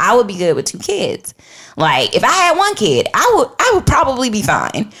like, I would be good with 2 kids. Like, if I had 1 kid, I would probably be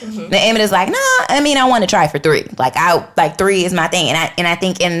fine. And Emmett is like, no, I want to try for 3. Like 3 is my thing. And I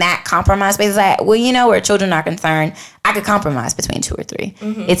think in that compromise space, it's like, well, where children are concerned, I could compromise between 2 or 3.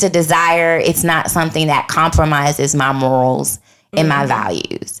 It's a desire. It's not something that compromises my morals and my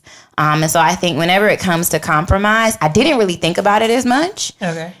values. And so I think whenever it comes to compromise, I didn't really think about it as much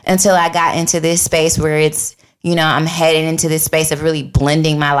until I got into this space where it's, I'm heading into this space of really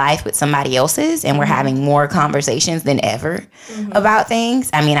blending my life with somebody else's, and we're having more conversations than ever about things.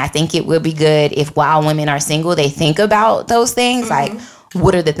 I think it would be good if while women are single, they think about those things, like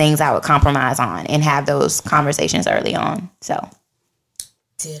what are the things I would compromise on, and have those conversations early on. So.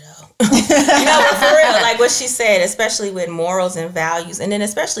 Ditto. But for real, like what she said, especially with morals and values, and then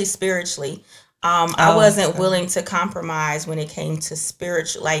especially spiritually, I wasn't willing to compromise when it came to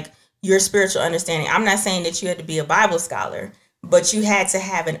spiritual, like your spiritual understanding. I'm not saying that you had to be a Bible scholar, but you had to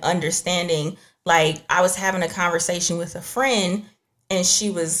have an understanding. Like, I was having a conversation with a friend, and she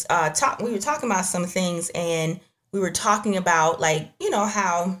was we were talking about some things, and we were talking about, like,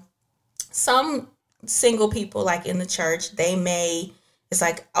 how some single people, like in the church, it's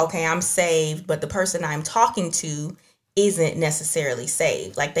like, okay, I'm saved, but the person I'm talking to isn't necessarily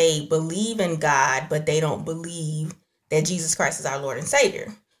saved. Like, they believe in God, but they don't believe that Jesus Christ is our Lord and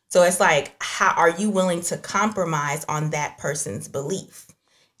Savior. So it's like, how are you willing to compromise on that person's belief?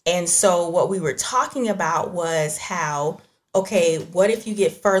 And so what we were talking about was how, okay, what if you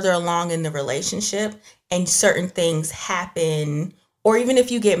get further along in the relationship and certain things happen, or even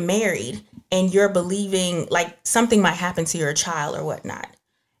if you get married and you're believing like something might happen to your child or whatnot.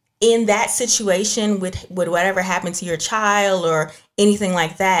 in that situation with whatever happened to your child or anything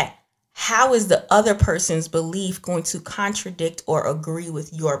like that, how is the other person's belief going to contradict or agree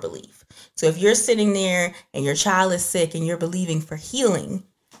with your belief? So if you're sitting there and your child is sick and you're believing for healing,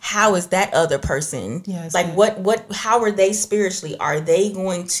 how is that other person? Like how are they spiritually? Are they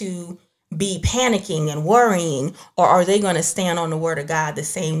going to be panicking and worrying, or are they going to stand on the word of God the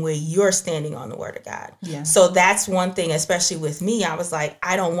same way you're standing on the word of God? Yeah. So that's one thing, especially with me. I was like,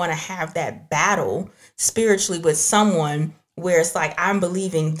 I don't want to have that battle spiritually with someone where it's like, I'm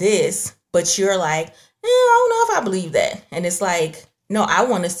believing this, but you're like, I don't know if I believe that. And it's like, no, I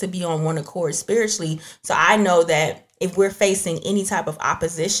want us to be on one accord spiritually. So I know that if we're facing any type of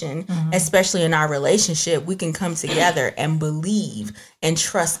opposition, especially in our relationship, we can come together and believe and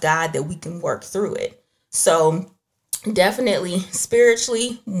trust God that we can work through it. So definitely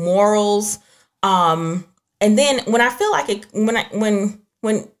spiritually, morals. And then when I feel like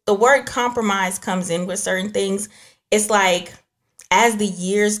when the word compromise comes in with certain things, it's like as the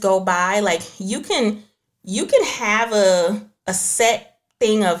years go by, like you can have a set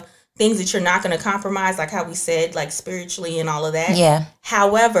thing of things that you're not going to compromise, like how we said, like spiritually and all of that. Yeah.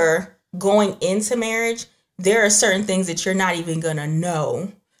 However, going into marriage, there are certain things that you're not even going to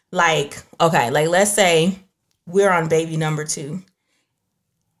know. Like, okay, like let's say we're on baby number 2.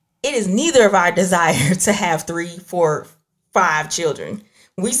 It is neither of our desire to have 3, 4, 5 children.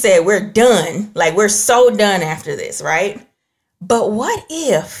 We said we're done. Like we're so done after this, right? But what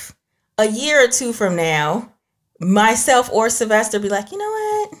if a year or 2 from now, myself or Sylvester be like, you know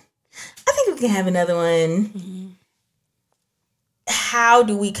what? I think we can have another one. Mm-hmm. How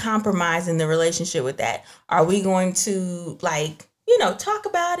do we compromise in the relationship with that? Are we going to talk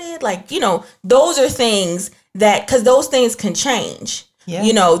about it? Those are things that, because those things can change. Yeah.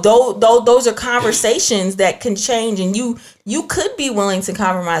 Those are conversations that can change, and you could be willing to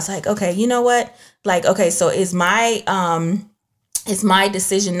compromise. Like, okay, you know what? Like, okay, so is my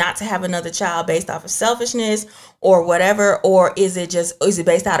decision not to have another child based off of selfishness or whatever, or is it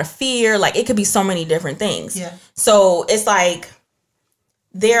based out of fear? Like it could be so many different things. Yeah. So it's like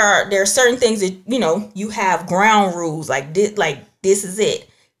there are certain things that you have ground rules like this is it.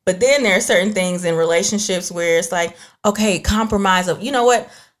 But then there are certain things in relationships where it's like, okay, compromise of, you know what?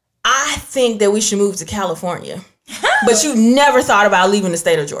 I think that we should move to California, but you never thought about leaving the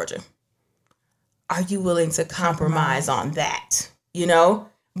state of Georgia. Are you willing to compromise on that?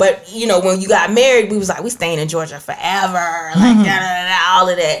 But when you got married, we was like, we staying in Georgia forever, like all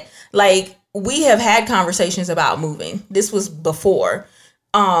of that. Like we have had conversations about moving. This was before.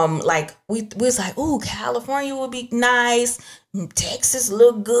 Like we was like, ooh, California would be nice. Texas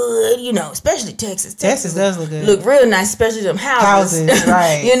look good, especially Texas. Texas does look good. Look real nice, especially them houses.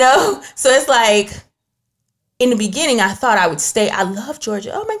 Right. So it's like in the beginning, I thought I would stay. I love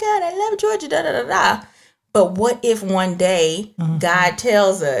Georgia. Oh my God, I love Georgia. Da da da da. But what if one day God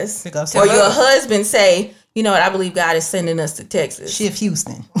tells us, or your husband say, you know what, I believe God is sending us to Texas. Shift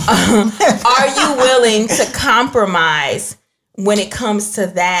Houston. Are you willing to compromise when it comes to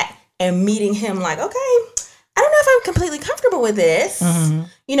that and meeting him like, okay, I don't know if I'm completely comfortable with this,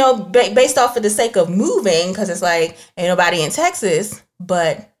 based off of the sake of moving, because it's like, ain't nobody in Texas,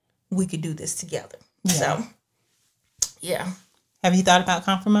 but we could do this together. Yeah. So, yeah. Have you thought about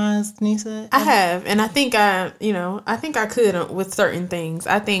compromise, Nisa? I have, and I think I could with certain things.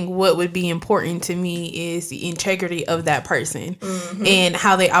 I think what would be important to me is the integrity of that person and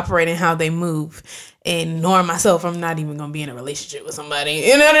how they operate and how they move. And knowing myself, I'm not even going to be in a relationship with somebody.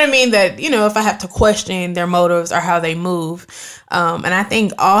 You know what I mean? That, if I have to question their motives or how they move. And I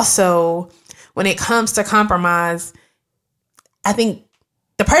think also when it comes to compromise, I think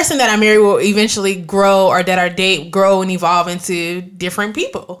the person that I marry will eventually grow, or that our date grow and evolve into different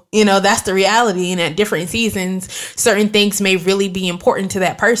people. That's the reality. And at different seasons, certain things may really be important to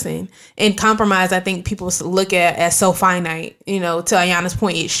that person. And compromise, I think people look at as so finite. To Ayana's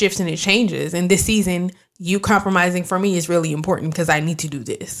point, it shifts and it changes. And this season, you compromising for me is really important because I need to do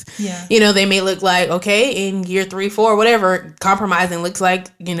this. Yeah. They may look like, okay, in year 3, 4, whatever, compromising looks like,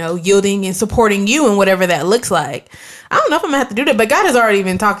 yielding and supporting you and whatever that looks like. I don't know if I'm gonna have to do that, but God has already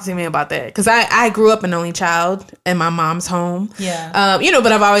been talking to me about that because I grew up an only child in my mom's home. Yeah.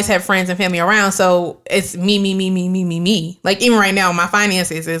 But I've always had friends and family around, so it's me. Like even right now, my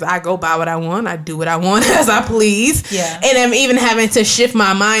finances is I go buy what I want, I do what I want as I please. Yeah. And I'm even having to shift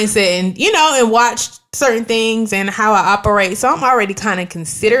my mindset and and watch certain things and how I operate. So I'm already kind of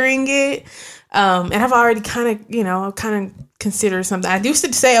considering it. And I've already kind of consider something. I used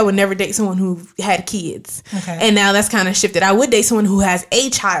to say I would never date someone who had kids. Okay. And now that's kind of shifted. I would date someone who has a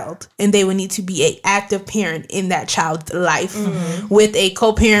child, and they would need to be an active parent in that child's life with a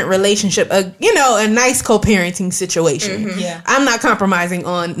co-parent relationship, a nice co-parenting situation. Yeah. I'm not compromising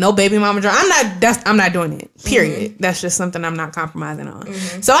on no baby mama drama. I'm not doing it. Period. That's just something I'm not compromising on.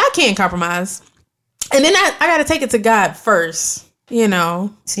 So I can't compromise. And then I got to take it to God first. See, I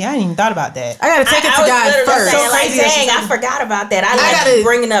didn't even thought about that. I gotta take it to God first. So like, dang, I forgot about that. I gotta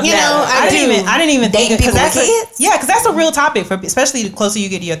bring it up. I didn't even think people with kids. Because that's a real topic for, especially the closer you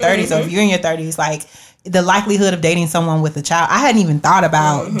get to your 30s, or if you're in your 30s, like the likelihood of dating someone with a child. I hadn't even thought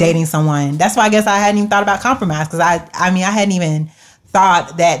about dating someone. That's why I guess I hadn't even thought about compromise, because I hadn't even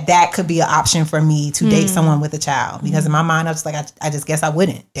thought that could be an option for me to date someone with a child, because in my mind I was like, I just guess I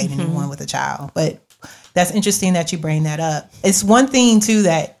wouldn't date anyone with a child. But that's interesting that you bring that up. It's one thing too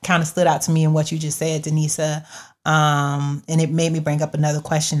that kind of stood out to me in what you just said, Denisa, and it made me bring up another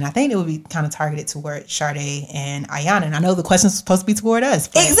question. I think it would be kind of targeted toward Sade and Ayana, and I know the question's supposed to be toward us.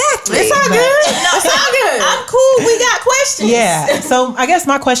 Exactly. It's all good. It's all good. I'm cool. We got questions. Yeah. So I guess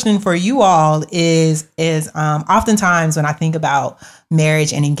my question for you all is oftentimes when I think about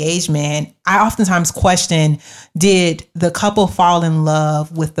marriage and engagement, I oftentimes question, did the couple fall in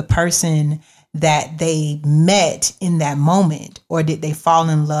love with the person that they met in that moment, or did they fall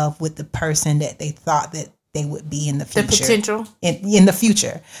in love with the person that they thought that they would be in the future? The potential in the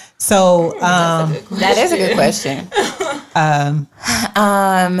future. So that is a good question. I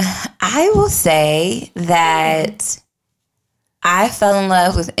will say that I fell in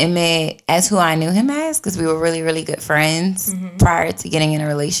love with Emmett as who I knew him as, because we were really, really good friends prior to getting in a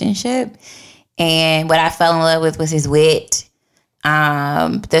relationship. And what I fell in love with was his wit.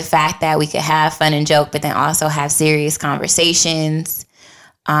 The fact that we could have fun and joke, but then also have serious conversations.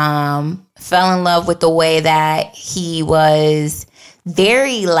 Fell in love with the way that he was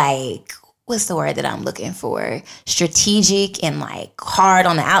very, like, what's the word that I'm looking for? Strategic and like hard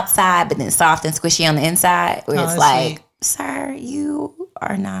on the outside, but then soft and squishy on the inside. Where it's like, sweet. Sir, you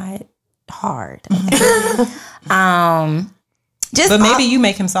are not hard. But maybe you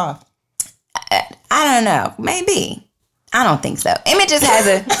make him soft. I don't know. Maybe. I don't think so. Emmett just has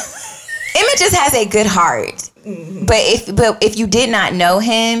a good heart. But if you did not know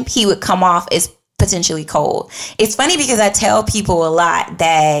him, he would come off as potentially cold. It's funny because I tell people a lot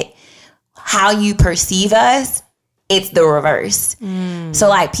that how you perceive us, it's the reverse. So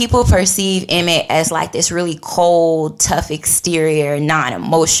like people perceive Emmett as like this really cold, tough exterior,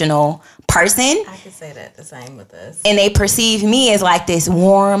 non-emotional person. I could say that the same with us. And they perceive me as like this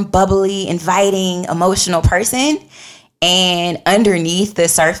warm, bubbly, inviting, emotional person. And underneath the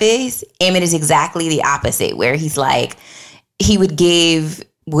surface, Emmett is exactly the opposite, where he's like, he would give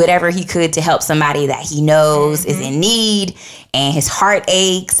whatever he could to help somebody that he knows is in need, and his heart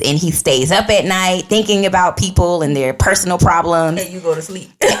aches, and he stays up at night thinking about people and their personal problems. And you go to sleep.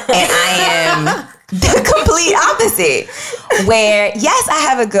 And I am the complete opposite, where yes, I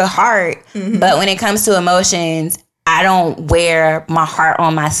have a good heart, but when it comes to emotions, I don't wear my heart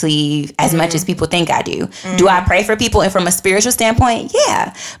on my sleeve as much as people think I do. Do I pray for people? And from a spiritual standpoint,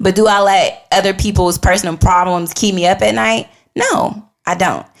 yeah. But do I let other people's personal problems keep me up at night? No, I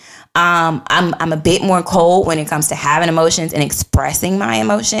don't. I'm a bit more cold when it comes to having emotions and expressing my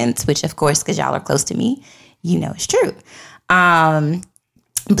emotions, which of course, because y'all are close to me, you know it's true. So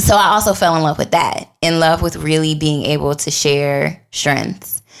I also fell in love with that, in love with really being able to share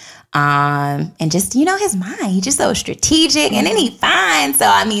strengths. And just, his mind, he's just so strategic, and then he fine. So,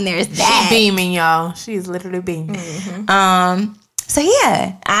 I mean, there's that. She's beaming, y'all. She's literally beaming. So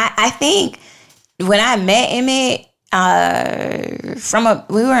yeah, I think when I met Emmett,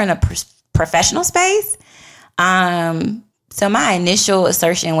 we were in a professional space. So my initial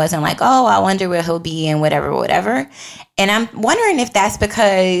assertion wasn't like, oh, I wonder where he'll be and whatever. And I'm wondering if that's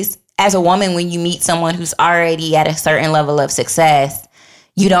because as a woman, when you meet someone who's already at a certain level of success,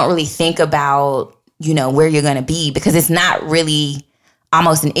 you don't really think about, where you're going to be, because it's not really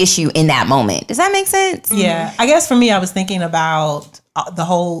almost an issue in that moment. Does that make sense? Yeah. I guess for me, I was thinking about the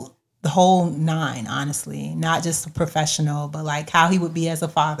whole nine, honestly, not just a professional, but like how he would be as a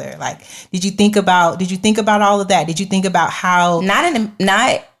father. Like, did you think about all of that? Did you think about how? Not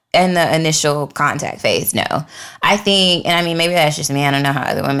in the initial contact phase. No, I think, and I mean, maybe that's just me. I don't know how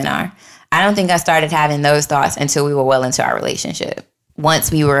other women are. I don't think I started having those thoughts until we were well into our relationship.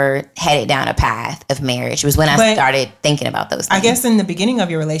 once we were headed down a path of marriage was when I started thinking about those things. I guess in the beginning of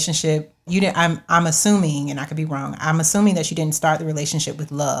your relationship, you didn't. I'm assuming, and I could be wrong. I'm assuming that you didn't start the relationship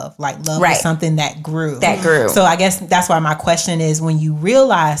with love. Like love was something that grew. So I guess that's why my question is: when you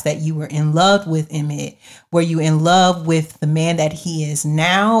realized that you were in love with Emmett, were you in love with the man that he is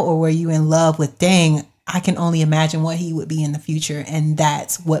now, or were you in love with? Dang, I can only imagine what he would be in the future, and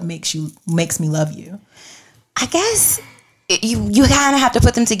that's what makes me love you. I guess. You kind of have to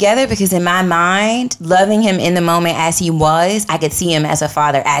put them together because in my mind, loving him in the moment as he was, I could see him as a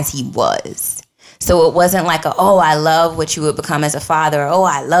father as he was. So it wasn't like, oh, I love what you would become as a father. Or, oh,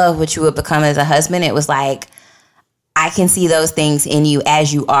 I love what you would become as a husband. It was like, I can see those things in you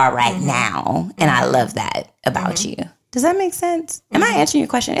as you are right now. And I love that about you. Does that make sense? Am I answering your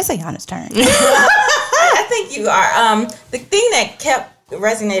question? It's Ayana's turn. I think you are. The thing that kept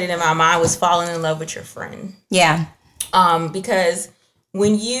resonated in my mind was falling in love with your friend. Yeah. Because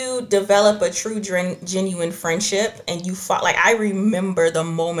when you develop a true, genuine friendship and you fought, like I remember the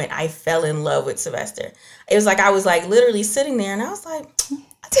moment I fell in love with Sylvester. It was like I was like literally sitting there and I was like,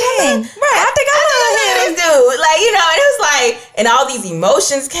 dang, right, I think I love him, dude. Like, you know, and it was like, and all these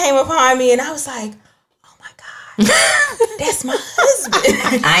emotions came upon me and I was like, oh my God, that's my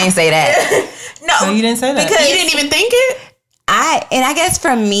husband. I ain't say that. No, you didn't say that. Because you didn't even think it? I guess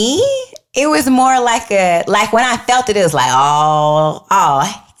for me, it was more like when I felt it, it was like, oh,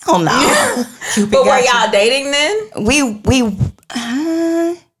 hell no. But were y'all dating then?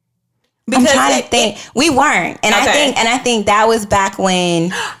 I'm trying to think. We weren't. And okay. I think that was back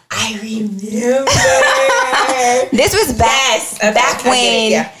when I remember. This was back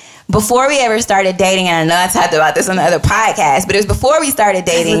when before we ever started dating, and I know I talked about this on the other podcast, but it was before we started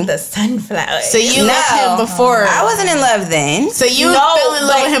dating. With the sunflower. So you loved him before. I wasn't in love then. So you fell in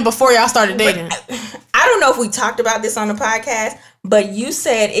love with him before y'all started dating. I don't know if we talked about this on the podcast, but you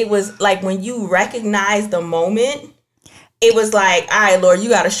said it was like when you recognized the moment, it was like, all right, Lord, you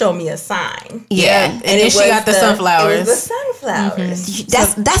got to show me a sign. Yeah. And then she got the sunflowers. It was the sunflowers.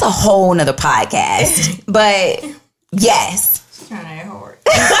 Mm-hmm. That's a whole nother podcast. But yes. She's trying to act hard.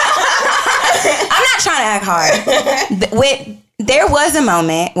 I'm not trying to act hard. There was a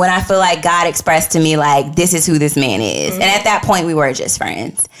moment when I feel like God expressed to me, like, this is who this man is. Mm-hmm. And at that point, we were just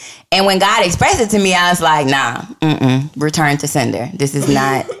friends. And when God expressed it to me, I was like, nah, return to sender. This is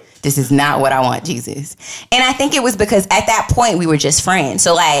not what I want, Jesus. And I think it was because at that point, we were just friends.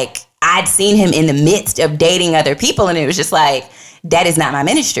 So, like, I'd seen him in the midst of dating other people, and it was just like, that is not my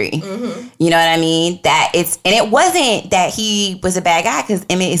ministry. Mm-hmm. You know what I mean? And it wasn't that he was a bad guy, because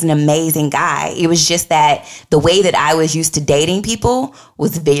Emmett is an amazing guy. It was just that the way that I was used to dating people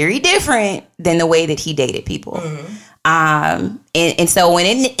was very different than the way that he dated people. Mm-hmm. And so when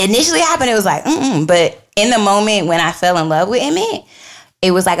it initially happened, it was like, but in the moment when I fell in love with Emmett, it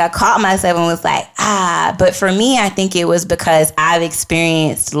was like I caught myself and was like, but for me, I think it was because I've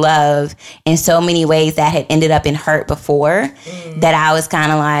experienced love in so many ways that had ended up in hurt before, that I was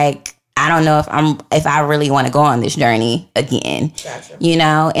kind of like, I don't know if I really want to go on this journey again. Gotcha. You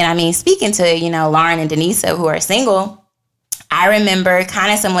know? And I mean, speaking to, Lauren and Denisa, who are single, I remember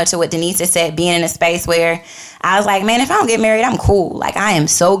kind of similar to what Denisa said, being in a space where I was like, man, if I don't get married, I'm cool. Like, I am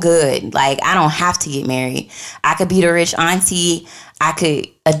so good. Like, I don't have to get married. I could be the rich auntie. I could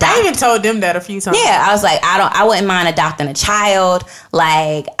adopt. I even told them that a few times. Yeah, I was like, I wouldn't mind adopting a child.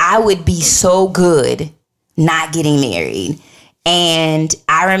 Like, I would be so good not getting married. And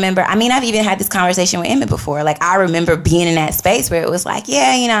I remember, I've even had this conversation with Emmett before. Like, I remember being in that space where it was like,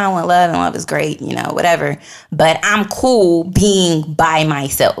 yeah, I want love, and love is great, whatever. But I'm cool being by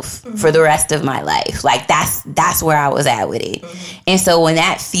myself for the rest of my life. Like, that's where I was at with it. Mm-hmm. And so when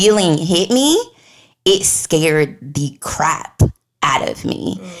that feeling hit me, it scared the crap out of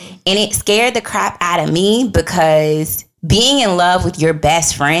me. And it scared the crap out of me because being in love with your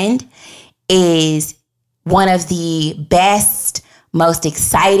best friend is one of the best, most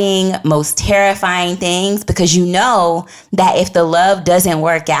exciting, most terrifying things, because you know that if the love doesn't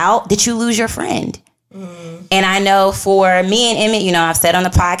work out, that you lose your friend. And I know for me and Emmett, I've said on the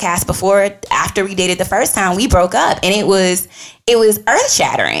podcast before, after we dated the first time, we broke up, and it was earth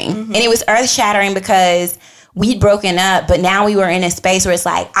shattering. And it was earth shattering because we'd broken up, but now we were in a space where it's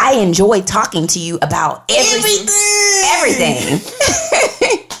like, I enjoy talking to you about everything.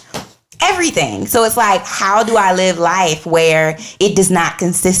 Everything. So it's like, how do I live life where it does not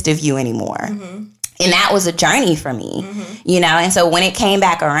consist of you anymore? Mm-hmm. And that was a journey for me, and so when it came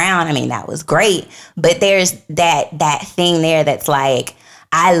back around, that was great. But there's that thing there that's like,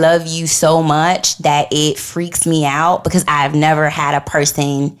 I love you so much that it freaks me out, because I've never had a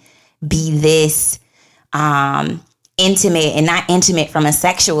person be this intimate, and not intimate from a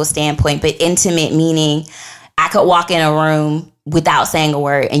sexual standpoint, but intimate meaning I could walk in a room without saying a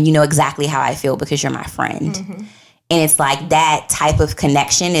word and you know exactly how I feel because you're my friend. Mm-hmm. And it's like that type of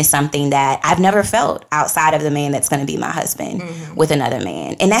connection is something that I've never felt outside of the man that's going to be my husband with another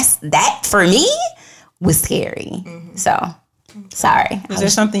man. And that for me was scary. Mm-hmm. So, sorry. Is there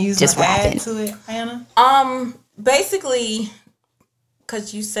something you just add to it, Anna? Basically,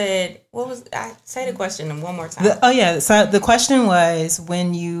 because you said, I say the question one more time. So the question was,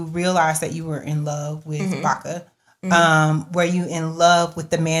 when you realized that you were in love with Baka, were you in love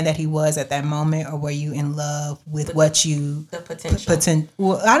with the man that he was at that moment, or were you in love with the potential?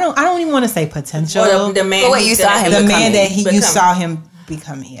 Well, I don't even want to say potential. Or the man you saw him. The man that you saw him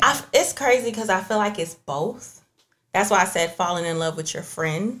becoming. Yeah. It's crazy because I feel like it's both. That's why I said falling in love with your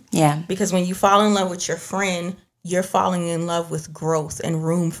friend. Yeah. Because when you fall in love with your friend, you're falling in love with growth and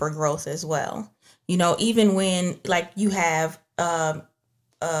room for growth as well. You know, even when like you have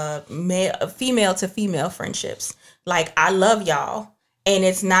female to female friendships. Like, I love y'all, and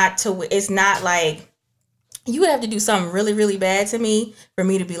it's not like you would have to do something really, really bad to me for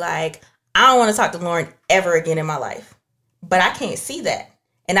me to be like, I don't want to talk to Lauren ever again in my life. But I can't see that,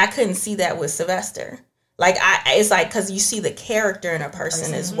 and I couldn't see that with Sylvester. Like, it's like, because you see the character in a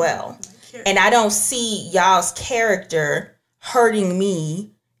person as well, and I don't see y'all's character hurting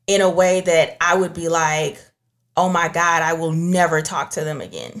me in a way that I would be like, oh my God, I will never talk to them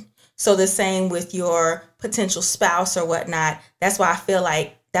again. So the same with your potential spouse or whatnot. That's why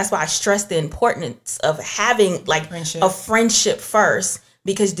I stress the importance of having like a friendship first,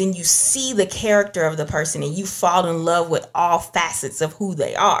 because then you see the character of the person and you fall in love with all facets of who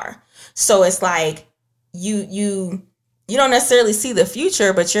they are. So it's like you don't necessarily see the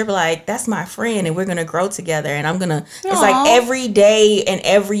future, but you're like, that's my friend and we're going to grow together. And it's like every day and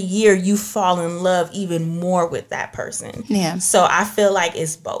every year you fall in love even more with that person. Yeah. So I feel like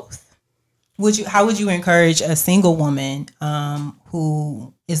it's both. How would you encourage a single woman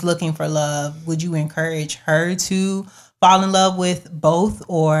who is looking for love? Would you encourage her to fall in love with both,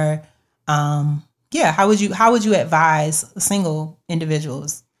 or how would you advise single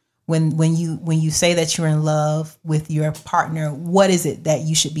individuals when you say that you're in love with your partner? What is it that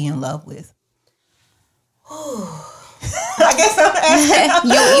you should be in love with? I guess I'm asking.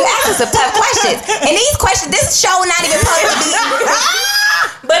 You asked some tough questions, and these questions, this show not even supposed to be.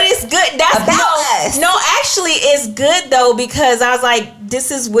 But it's good. That's about us. No, actually, it's good though, because I was like,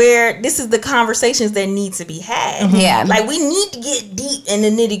 this is the conversations that need to be had. Mm-hmm. Yeah, like we need to get deep in the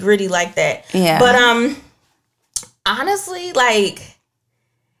nitty gritty like that. Yeah, but honestly, like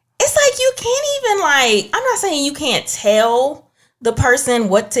it's like you can't even like. I'm not saying you can't tell the person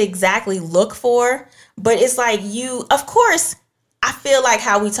what to exactly look for, but it's like of course. I feel like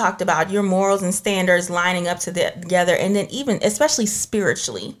how we talked about your morals and standards lining up together, and then even especially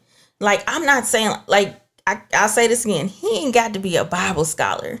spiritually. Like, I'm not saying, like, I'll say this again, he ain't got to be a Bible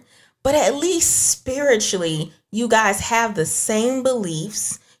scholar, but at least spiritually, you guys have the same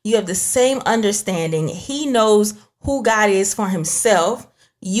beliefs, you have the same understanding. He knows who God is for himself.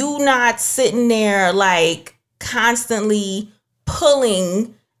 You not sitting there like constantly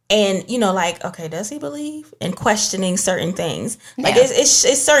pulling and, you know, like, okay, does he believe? And questioning certain things. Like, it's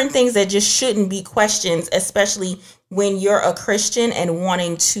certain things that just shouldn't be questions, especially when you're a Christian and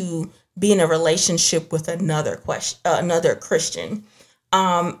wanting to be in a relationship with another Christian.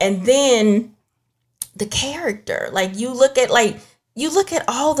 And then the character. Like, you look at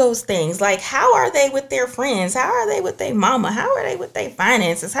all those things. Like, how are they with their friends? How are they with their mama? How are they with their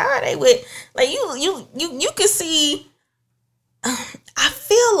finances? How are they with, like, you can see... I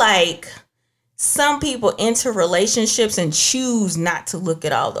feel like some people enter relationships and choose not to look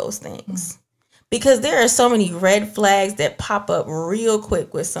at all those things because there are so many red flags that pop up real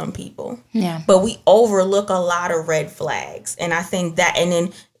quick with some people. Yeah. But we overlook a lot of red flags. And I think that, and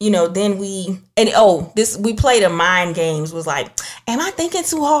then, you know, then we played a mind games, was like, am I thinking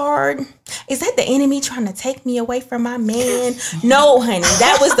too hard? Is that the enemy trying to take me away from my man? No, honey,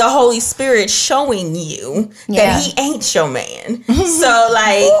 that was the Holy Spirit showing you that he ain't your man. So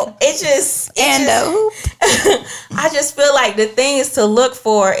like, I just feel like the things to look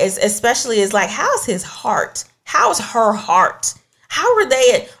for is like, how's his heart? How's her heart? How are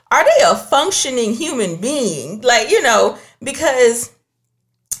they a functioning human being? Like, you know, because,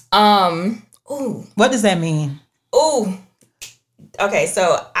 what does that mean? Okay,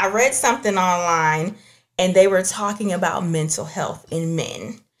 so I read something online and they were talking about mental health in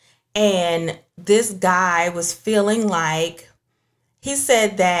men. And this guy was feeling like, he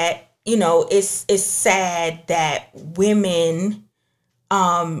said that, you know, it's sad that women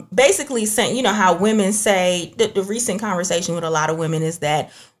basically saying, you know, how women say, the recent conversation with a lot of women is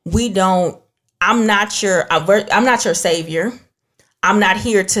that I'm not your savior. I'm not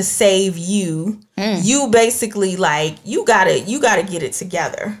here to save you. You basically like, you gotta get it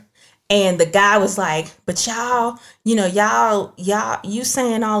together. And the guy was like, but y'all, you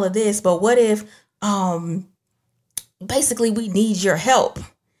saying all of this, but what if, basically we need your help.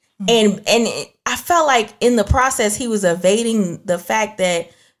 And I felt like in the process, he was evading the fact that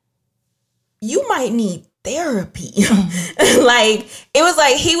you might need therapy. Like, it was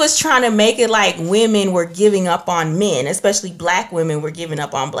like he was trying to make it like women were giving up on men, especially black women were giving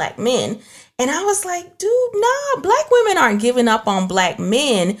up on black men. And I was like, dude, nah, black women aren't giving up on black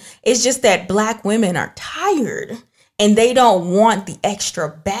men. It's just that black women are tired and they don't want the extra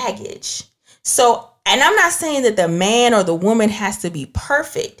baggage. So, and I'm not saying that the man or the woman has to be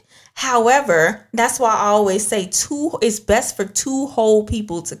perfect. However, that's why I always say it's best for two whole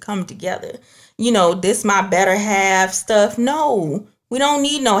people to come together. You know, this my better half stuff. No, we don't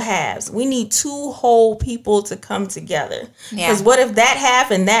need no halves. We need two whole people to come together. Because what if that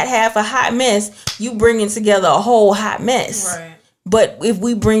half and that half a hot mess, you bringing together a whole hot mess. Right. But if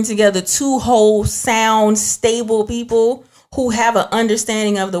we bring together two whole sound, stable people who have an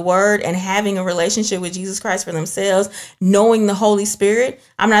understanding of the word and having a relationship with Jesus Christ for themselves, knowing the Holy Spirit.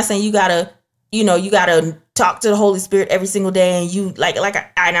 I'm not saying you gotta talk to the Holy Spirit every single day, and you and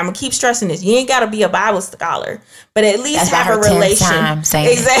I'm gonna keep stressing this. You ain't gotta be a Bible scholar, but at least have a relation.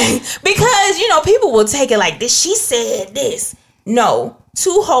 Exactly, because people will take it like this. She said this. No,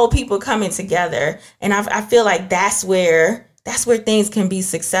 two whole people coming together, and I feel like that's where things can be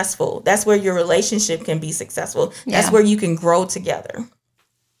successful. That's where your relationship can be successful. That's where you can grow together.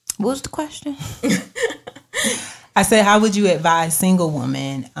 What was the question? I said, how would you advise single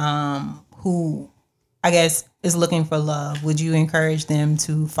women who, I guess, is looking for love? Would you encourage them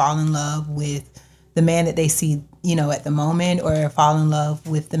to fall in love with the man that they see, at the moment, or fall in love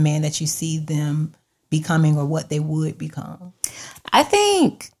with the man that you see them becoming or what they would become? I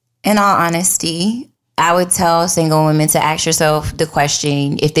think, in all honesty, I would tell single women to ask yourself the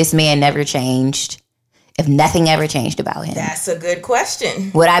question, if this man never changed, if nothing ever changed about him. That's a good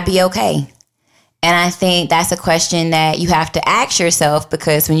question. Would I be okay? And I think that's a question that you have to ask yourself,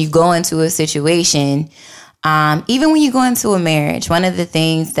 because when you go into a situation, even when you go into a marriage, one of the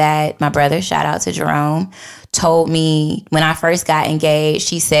things that my brother, shout out to Jerome, told me when I first got engaged,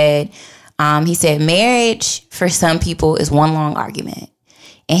 he said, marriage for some people is one long argument.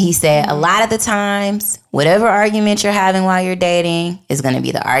 And he said, a lot of the times, whatever argument you're having while you're dating is going to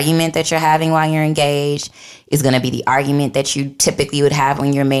be the argument that you're having while you're engaged, is going to be the argument that you typically would have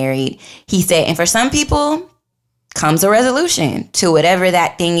when you're married. He said, and for some people, comes a resolution to whatever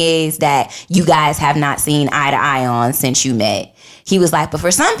that thing is that you guys have not seen eye to eye on since you met. He was like, but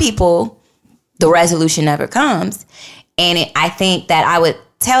for some people, the resolution never comes. And I think that I would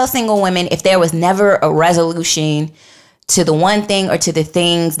tell single women, if there was never a resolution to the one thing or to the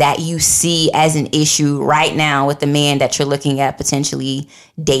things that you see as an issue right now with the man that you're looking at potentially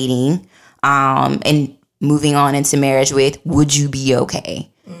dating and moving on into marriage with, would you be okay?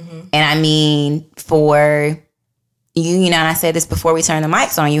 Mm-hmm. And I mean, for you, and I said this before we turn the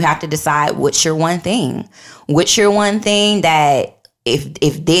mics on, you have to decide what's your one thing. What's your one thing that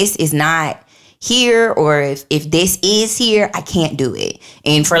if this is not here, or if this is here, I can't do it.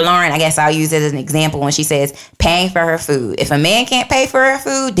 And for Lauren, I guess I'll use it as an example when she says paying for her food. If a man can't pay for her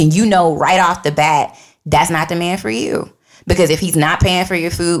food, then right off the bat, that's not the man for you. Because if he's not paying for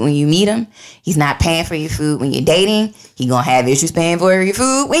your food when you meet him, he's not paying for your food when you're dating, he's going to have issues paying for your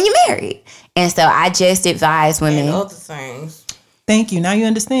food when you're married. And so I just advise women. And other things. Thank you. Now you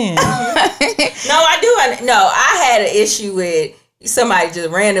understand. No, I do. No, I had an issue with somebody just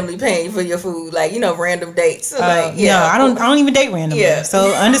randomly paying for your food, random dates. So No, I don't even date randomly. Yeah.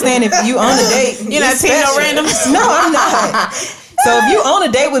 So understand, if you on a date, you're not taking no randoms. No, I'm not. So if you on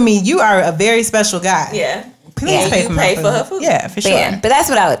a date with me, you are a very special guy. Yeah. Please pay for her food. Yeah, for sure. But that's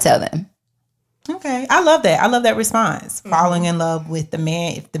what I would tell them. Okay. I love that. I love that response. Mm-hmm. Falling in love with the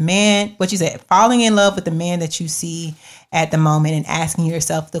man, what you said, falling in love with the man that you see at the moment, and asking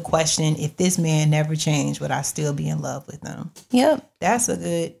yourself the question, if this man never changed, would I still be in love with them? Yep. That's a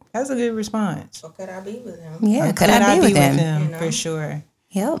good response. Or could I be with him? Yeah, or could I be with him? For sure.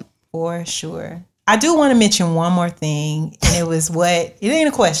 Yep. For sure. I do want to mention one more thing, and it ain't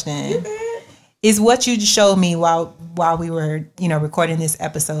a question. Is what you showed me while we were, recording this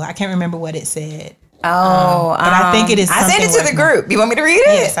episode. I can't remember what it said. But I think it is. I sent it to the group. You want me to read it?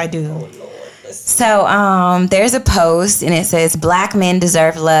 Yes, I do. So there's a post, and it says, Black men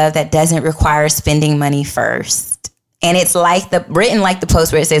deserve love that doesn't require spending money first. And it's written like the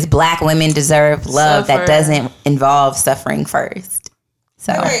post where it says Black women deserve love that doesn't involve suffering first.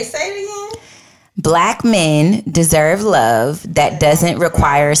 So Wait, say it again. Black men deserve love that doesn't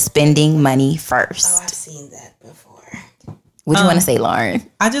require spending money first. Oh, I've seen that before. What do you want to say, Lauren?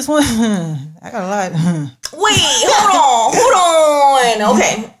 I just want. I got a lot. Wait, hold on.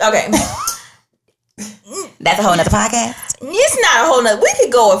 Okay. That's a whole nother podcast. It's not a whole nother. We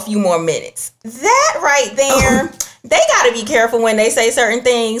could go a few more minutes. That right there, they got to be careful when they say certain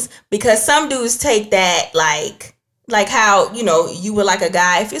things because some dudes take that like how, you were like a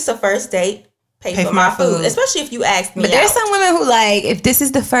guy. If it's a first date, pay for my food. Especially if you ask me But there's out. some women who if this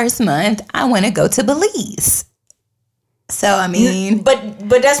is the first month, I want to go to Belize. So, I mean. But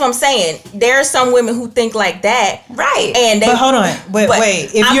that's what I'm saying. There are some women who think like that. Right. And But hold on.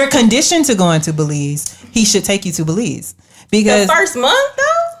 Wait. If you're conditioned to going to Belize, he should take you to Belize. Because the first month,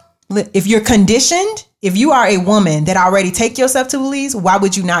 though? if you're conditioned, if you are a woman that already take yourself to Belize, why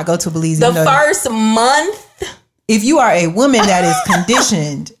would you not go to Belize? The first month? If you are a woman that is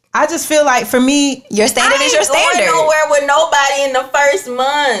conditioned, I just feel like for me, your standard is your standard. I ain't going nowhere with nobody in the first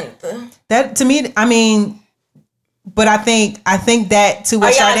month. that to me, I mean, but I think that to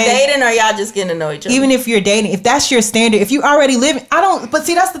what Are y'all Sade, dating or y'all just getting to know each other? even if you're dating, if that's your standard, if you already live, but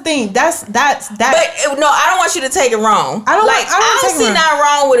see, that's the thing. That's that. But no, I don't want you to take it wrong. I don't I take don't see it nothing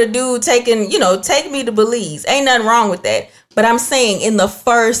wrong with a dude take me to Belize. Ain't nothing wrong with that. But I'm saying in the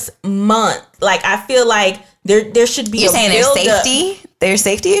first month, I feel like there should be. You're saying there's build-up. safety? There's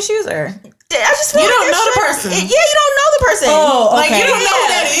safety issues, or I just feel You like don't there know the should- person. Yeah, you don't know the person. Oh, okay. You don't know who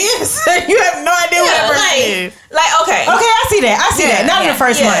that is. You have no idea who that person is. Okay. Okay, I see that. Yeah, Not in the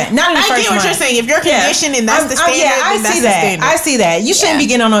first month. Not in the I first get what month. you're saying. If you're conditioned and that's the standard, I then that's see the that. standard. I see that. You shouldn't be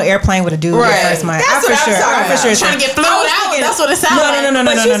getting on an airplane with a dude Right. the first month. That's what I'm talking about. Trying to get flued out. That's what it sounds like. No.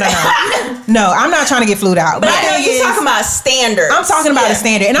 No, I'm not trying to get flued out. But My I know thing you're is, talking about standards. I'm talking about a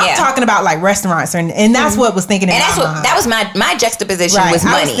standard, and I'm talking about restaurants, and that's what was thinking in and my that's mind. that was my juxtaposition Right. was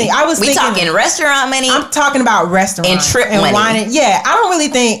money. I was we thinking- talking restaurant money. I'm talking about restaurants And trip money. wine. Yeah, I don't really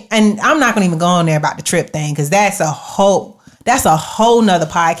think, and I'm not going to even go on there about the trip thing because that's a whole nother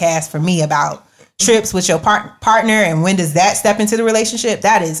podcast for me about trips with your partner and when does that step into the relationship.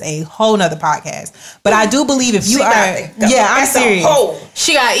 That is a whole nother podcast. But I do believe if you I'm serious.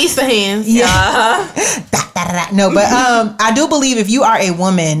 She got Easter hands. Yeah. No, but I do believe if you are a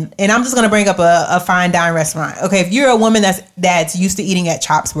woman, and I'm just gonna bring up a fine dine restaurant. Okay, if you're a woman that's used to eating at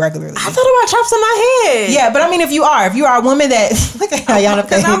Chops regularly. I thought about Chops in my head. Yeah, but I mean, if you are a woman that look at how y'all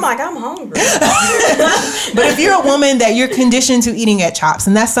Because I'm hungry. But if you're a woman that you're conditioned to eating at Chops,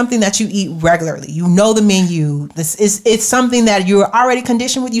 and that's something that you eat regularly, you know the menu. It's something that you're already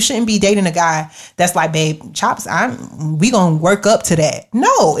conditioned with. You shouldn't be dating a guy that's like, babe, Chops. We gonna work up to that.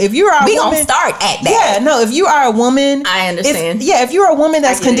 No, if you are, we gonna start at that. Yeah, no. If you are a woman, I understand. If you're a woman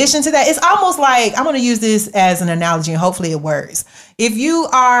that's conditioned to that, it's almost like I'm gonna use this as an analogy, and hopefully it works. If you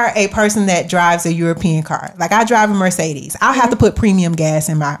are a person that drives a European car, like I drive a Mercedes, I have to put premium gas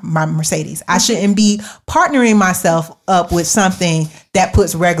in my Mercedes. I shouldn't be partnering myself up with something that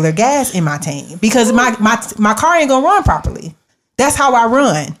puts regular gas in my tank because my car ain't gonna run properly. That's how I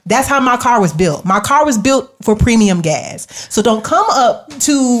run. That's how my car was built. My car was built for premium gas. So don't come up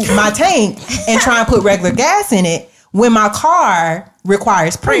to my tank and try and put regular gas in it when my car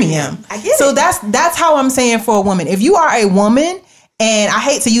requires premium. I get so it. that's how I'm saying for a woman. If you are a woman, and I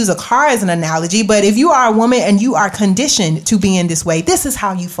hate to use a car as an analogy, but if you are a woman and you are conditioned to be in this way, this is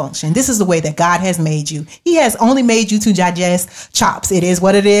how you function. This is the way that God has made you. He has only made you to digest Chops. It is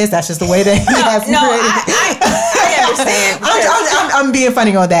what it is. That's just the way that He has created. I understand. I'm being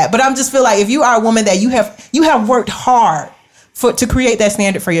funny on that, but I'm just feel like if you are a woman that you have worked hard to create that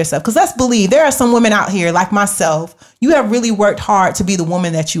standard for yourself, because let's believe there are some women out here like myself. You have really worked hard to be the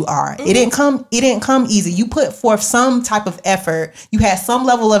woman that you are. Mm-hmm. It didn't come easy. You put forth some type of effort. You had some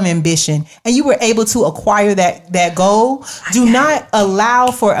level of ambition, and you were able to acquire that goal. Do not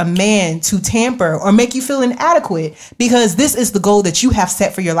allow for a man to tamper or make you feel inadequate, because this is the goal that you have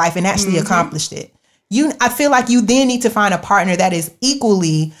set for your life and actually accomplished it. I feel like you then need to find a partner that is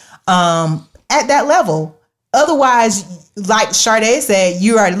equally at that level. Otherwise, like Sade said,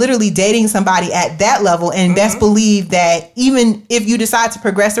 you are literally dating somebody at that level, and best believe that even if you decide to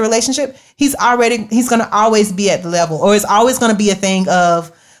progress the relationship, he's going to always be at the level, or it's always going to be a thing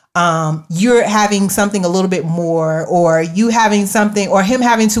of you're having something a little bit more, or you having something, or him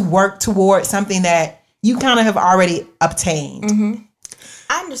having to work towards something that you kind of have already obtained. Mm-hmm.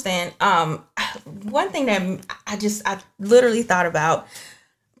 I understand. One thing that I literally thought about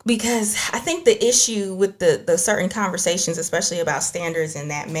because I think the issue with the certain conversations, especially about standards in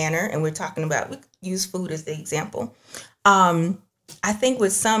that manner, and we're talking about, we use food as the example. I think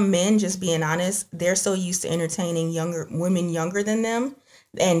with some men, just being honest, they're so used to entertaining women younger than them.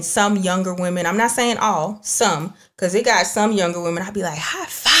 And some younger women, I'm not saying all, some, because it got some younger women, I'd be like, high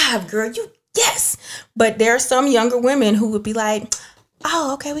five, girl, yes. But there are some younger women who would be like,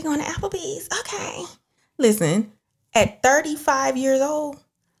 oh, okay, we're going to Applebee's. Okay. Listen, at 35 years old,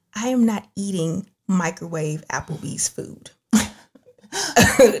 I am not eating microwave Applebee's food.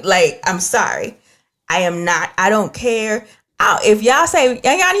 Like, I'm sorry. I am not. I don't care. If y'all say,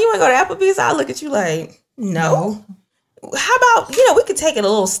 Yana, you want to go to Applebee's? I'll look at you like, no. How about, we could take it a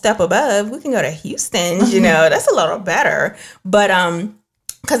little step above. We can go to Houston's, that's a little better. But,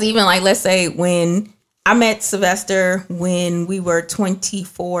 because even like, let's say when I met Sylvester when we were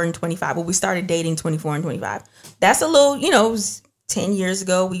 24 and 25, well, we started dating 24 and 25. That's a little, it was 10 years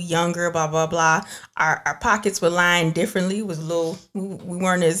ago. We younger, blah, blah, blah. Our pockets were lined differently. It was a little, we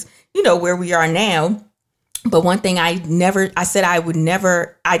weren't as, where we are now. But one thing I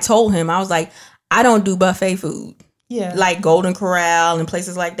told him, I was like, I don't do buffet food. Yeah. Like Golden Corral and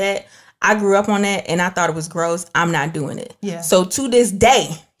places like that. I grew up on that and I thought it was gross. I'm not doing it. Yeah. So to this day,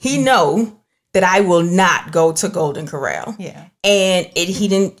 he know that I will not go to Golden Corral. Yeah. And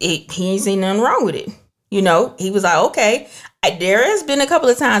he ain't seen nothing wrong with it. He was like, okay. There has been a couple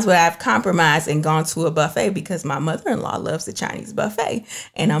of times where I've compromised and gone to a buffet because my mother-in-law loves the Chinese buffet.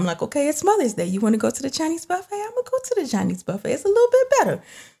 And I'm like, okay, it's Mother's Day. You want to go to the Chinese buffet? I'm going to go to the Chinese buffet. It's a little bit better.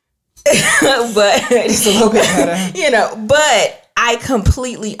 But it's a little bit better. But I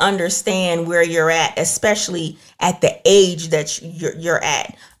completely understand where you're at, especially at the age that you're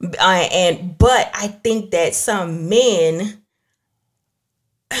at. But I think that some men,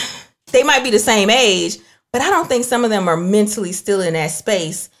 they might be the same age, but I don't think some of them are mentally still in that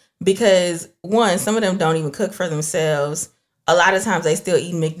space because, one, some of them don't even cook for themselves. A lot of times they still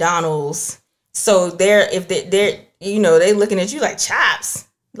eat McDonald's. So they're looking at you like, chops.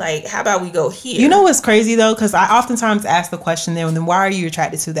 Like, how about we go here? You know what's crazy, though? Because I oftentimes ask the question then why are you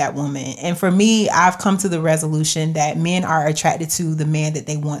attracted to that woman? And for me, I've come to the resolution that men are attracted to the man that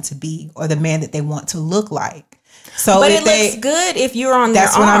they want to be or the man that they want to look like. So but it looks good if you're on their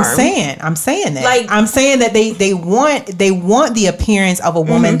arm. That's what I'm saying. I'm saying that. Like, I'm saying that they want the appearance of a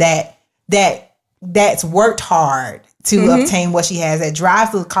woman that's worked hard to obtain what she has, that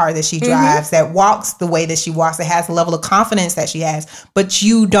drives the car that she drives, that walks the way that she walks, that has the level of confidence that she has, but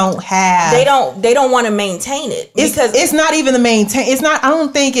you don't have. They don't want to maintain it because it's not even the maintain. It's not. I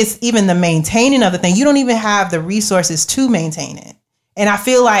don't think it's even the maintaining of the thing. You don't even have the resources to maintain it, and I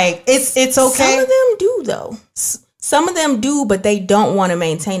feel like it's okay. Some of them do though. Some of them do, but they don't want to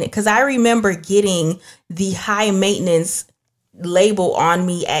maintain it. Because I remember getting the high maintenance label on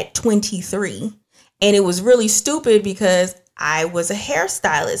me at 23. And it was really stupid because I was a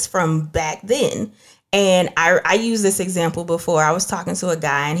hairstylist from back then. And I used this example before. I was talking to a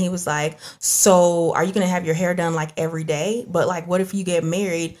guy and he was like, so are you going to have your hair done like every day? But like, what if you get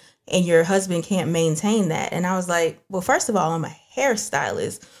married and your husband can't maintain that? And I was like, well, first of all, I'm a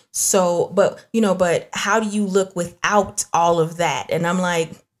hairstylist. So, but how do you look without all of that? And I'm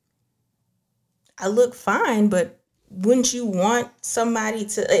like, I look fine, but wouldn't you want somebody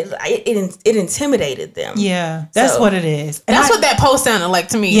to, it intimidated them. Yeah, that's what it is. And that's what that post sounded like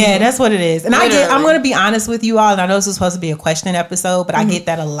to me. Yeah, that's what it is. And I'm going to be honest with you all. And I know this was supposed to be a question episode, but I get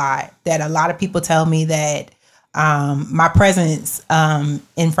that a lot. That a lot of people tell me that my presence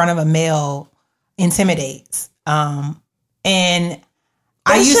in front of a male intimidates. And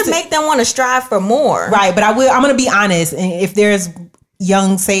I should make them want to strive for more. Right. But I'm going to be honest. And if there's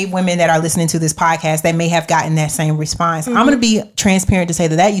young saved women that are listening to this podcast that may have gotten that same response, I'm going to be transparent to say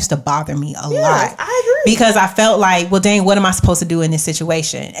that used to bother me a lot. I agree. Because I felt like, well, dang, what am I supposed to do in this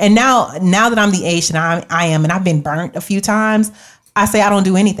situation? And now that I'm the age that I am, and I've been burnt a few times, I say I don't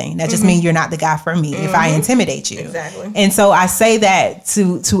do anything. That just means you're not the guy for me if I intimidate you. Exactly. And so I say that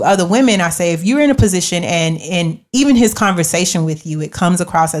to other women. I say, if you're in a position and even his conversation with you, it comes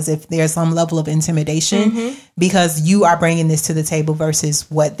across as if there's some level of intimidation because you are bringing this to the table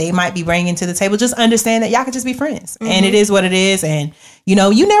versus what they might be bringing to the table. Just understand that y'all could just be friends. And it is what it is. And,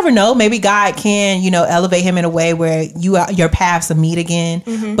 you never know. Maybe God can, elevate him in a way where your paths will meet again.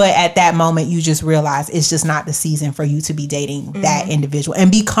 But at that moment, you just realize it's just not the season for you to be dating that individual,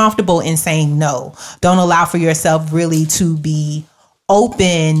 and be comfortable in saying no. Don't allow for yourself really to be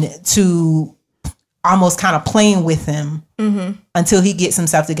open to almost kind of playing with him until he gets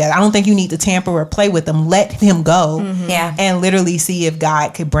himself together. I don't think you need to tamper or play with him. Let him go and literally see if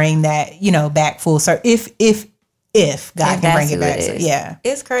God could bring that, back full circle. If if God If can bring that's it who back. it So, is. yeah.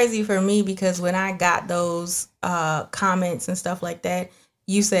 It's crazy for me because when I got those comments and stuff like that,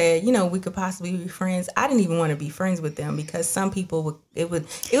 you said, you know, we could possibly be friends. I didn't even want to be friends with them because some people would be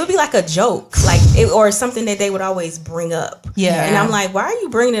like a joke, or something that they would always bring up. Yeah. And I'm like, why are you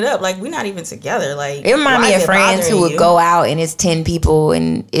bringing it up? Like, we're not even together. Like, It reminds why me is of it friends who bothering would you? go out and it's 10 people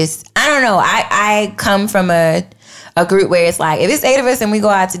and it's, I don't know. I come from a group where it's like, if it's 8 of us and we go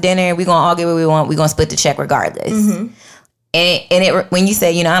out to dinner, we're going to all get what we want. We're going to split the check regardless. Mm-hmm. And when you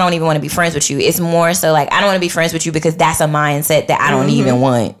say, you know, I don't even want to be friends with you, it's more so like, I don't want to be friends with you because that's a mindset that I don't even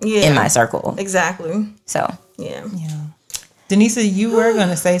want in my circle. Exactly. So, Yeah. Denisa, you were going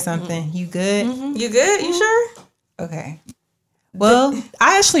to say something. You good? You good? You sure? Okay. Well,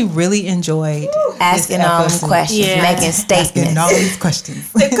 I actually really enjoyed asking this all them episode. questions, Yeah. making Asking statements. all these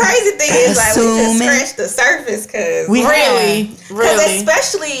questions. The crazy thing is, like, we just Assuming. scratched the surface because We Really, because really.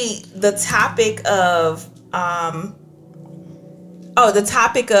 especially the topic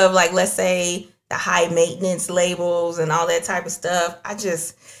of like, let's say the high maintenance labels and all that type of stuff. I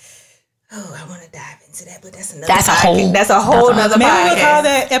want to dive into that, but that's another. That's a whole- That's a whole nother Maybe we'll call podcast.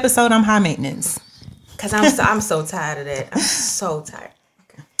 that episode I'm high maintenance. Because I'm so tired of that. I'm so tired.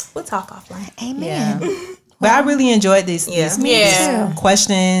 Okay, we'll talk offline. Amen. But I really enjoyed these Yeah.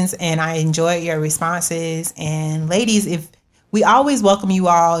 questions, and I enjoyed your responses. And ladies, if we always welcome you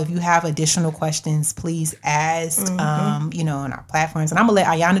all, if you have additional questions, please ask. You know, on our platforms. And I'm gonna let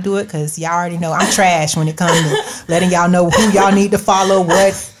Ayana do it because y'all already know I'm trash when it comes to letting y'all know who y'all need to follow.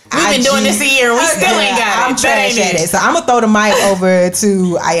 What We've been doing this a year and we still ain't got I'm it. That trash ain't at it. So I'm gonna throw the mic over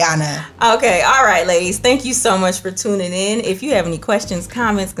to Ayana. Okay, all right, ladies. Thank you so much for tuning in. If you have any questions,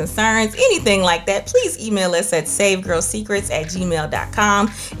 comments, concerns, anything like that, please email us at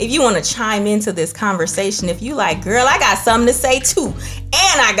savegirlsecrets@gmail.com. If you want to chime into this conversation, if you like, girl, I got something to say too,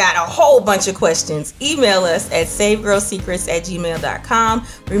 and I got a whole bunch of questions, email us at savegirlsecrets@gmail.com.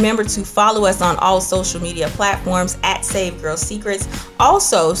 Remember to follow us on all social media platforms at Save Girl Secrets.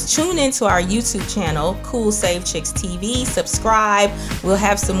 Also, tune into our YouTube channel, Cool Save Chicks TV. Subscribe. We'll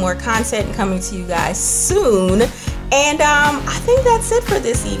have some more content coming to you guys soon. And I think that's it for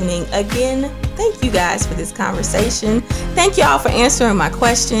this evening. Again, thank you guys for this conversation. Thank y'all for answering my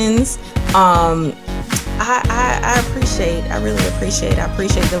questions. I really appreciate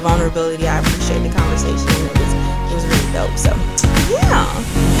the vulnerability. I appreciate the conversation. It was really dope. So yeah,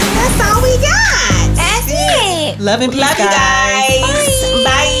 that's all we got. That's it. Love and peace, Love you guys.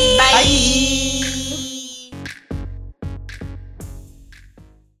 Bye. Bye.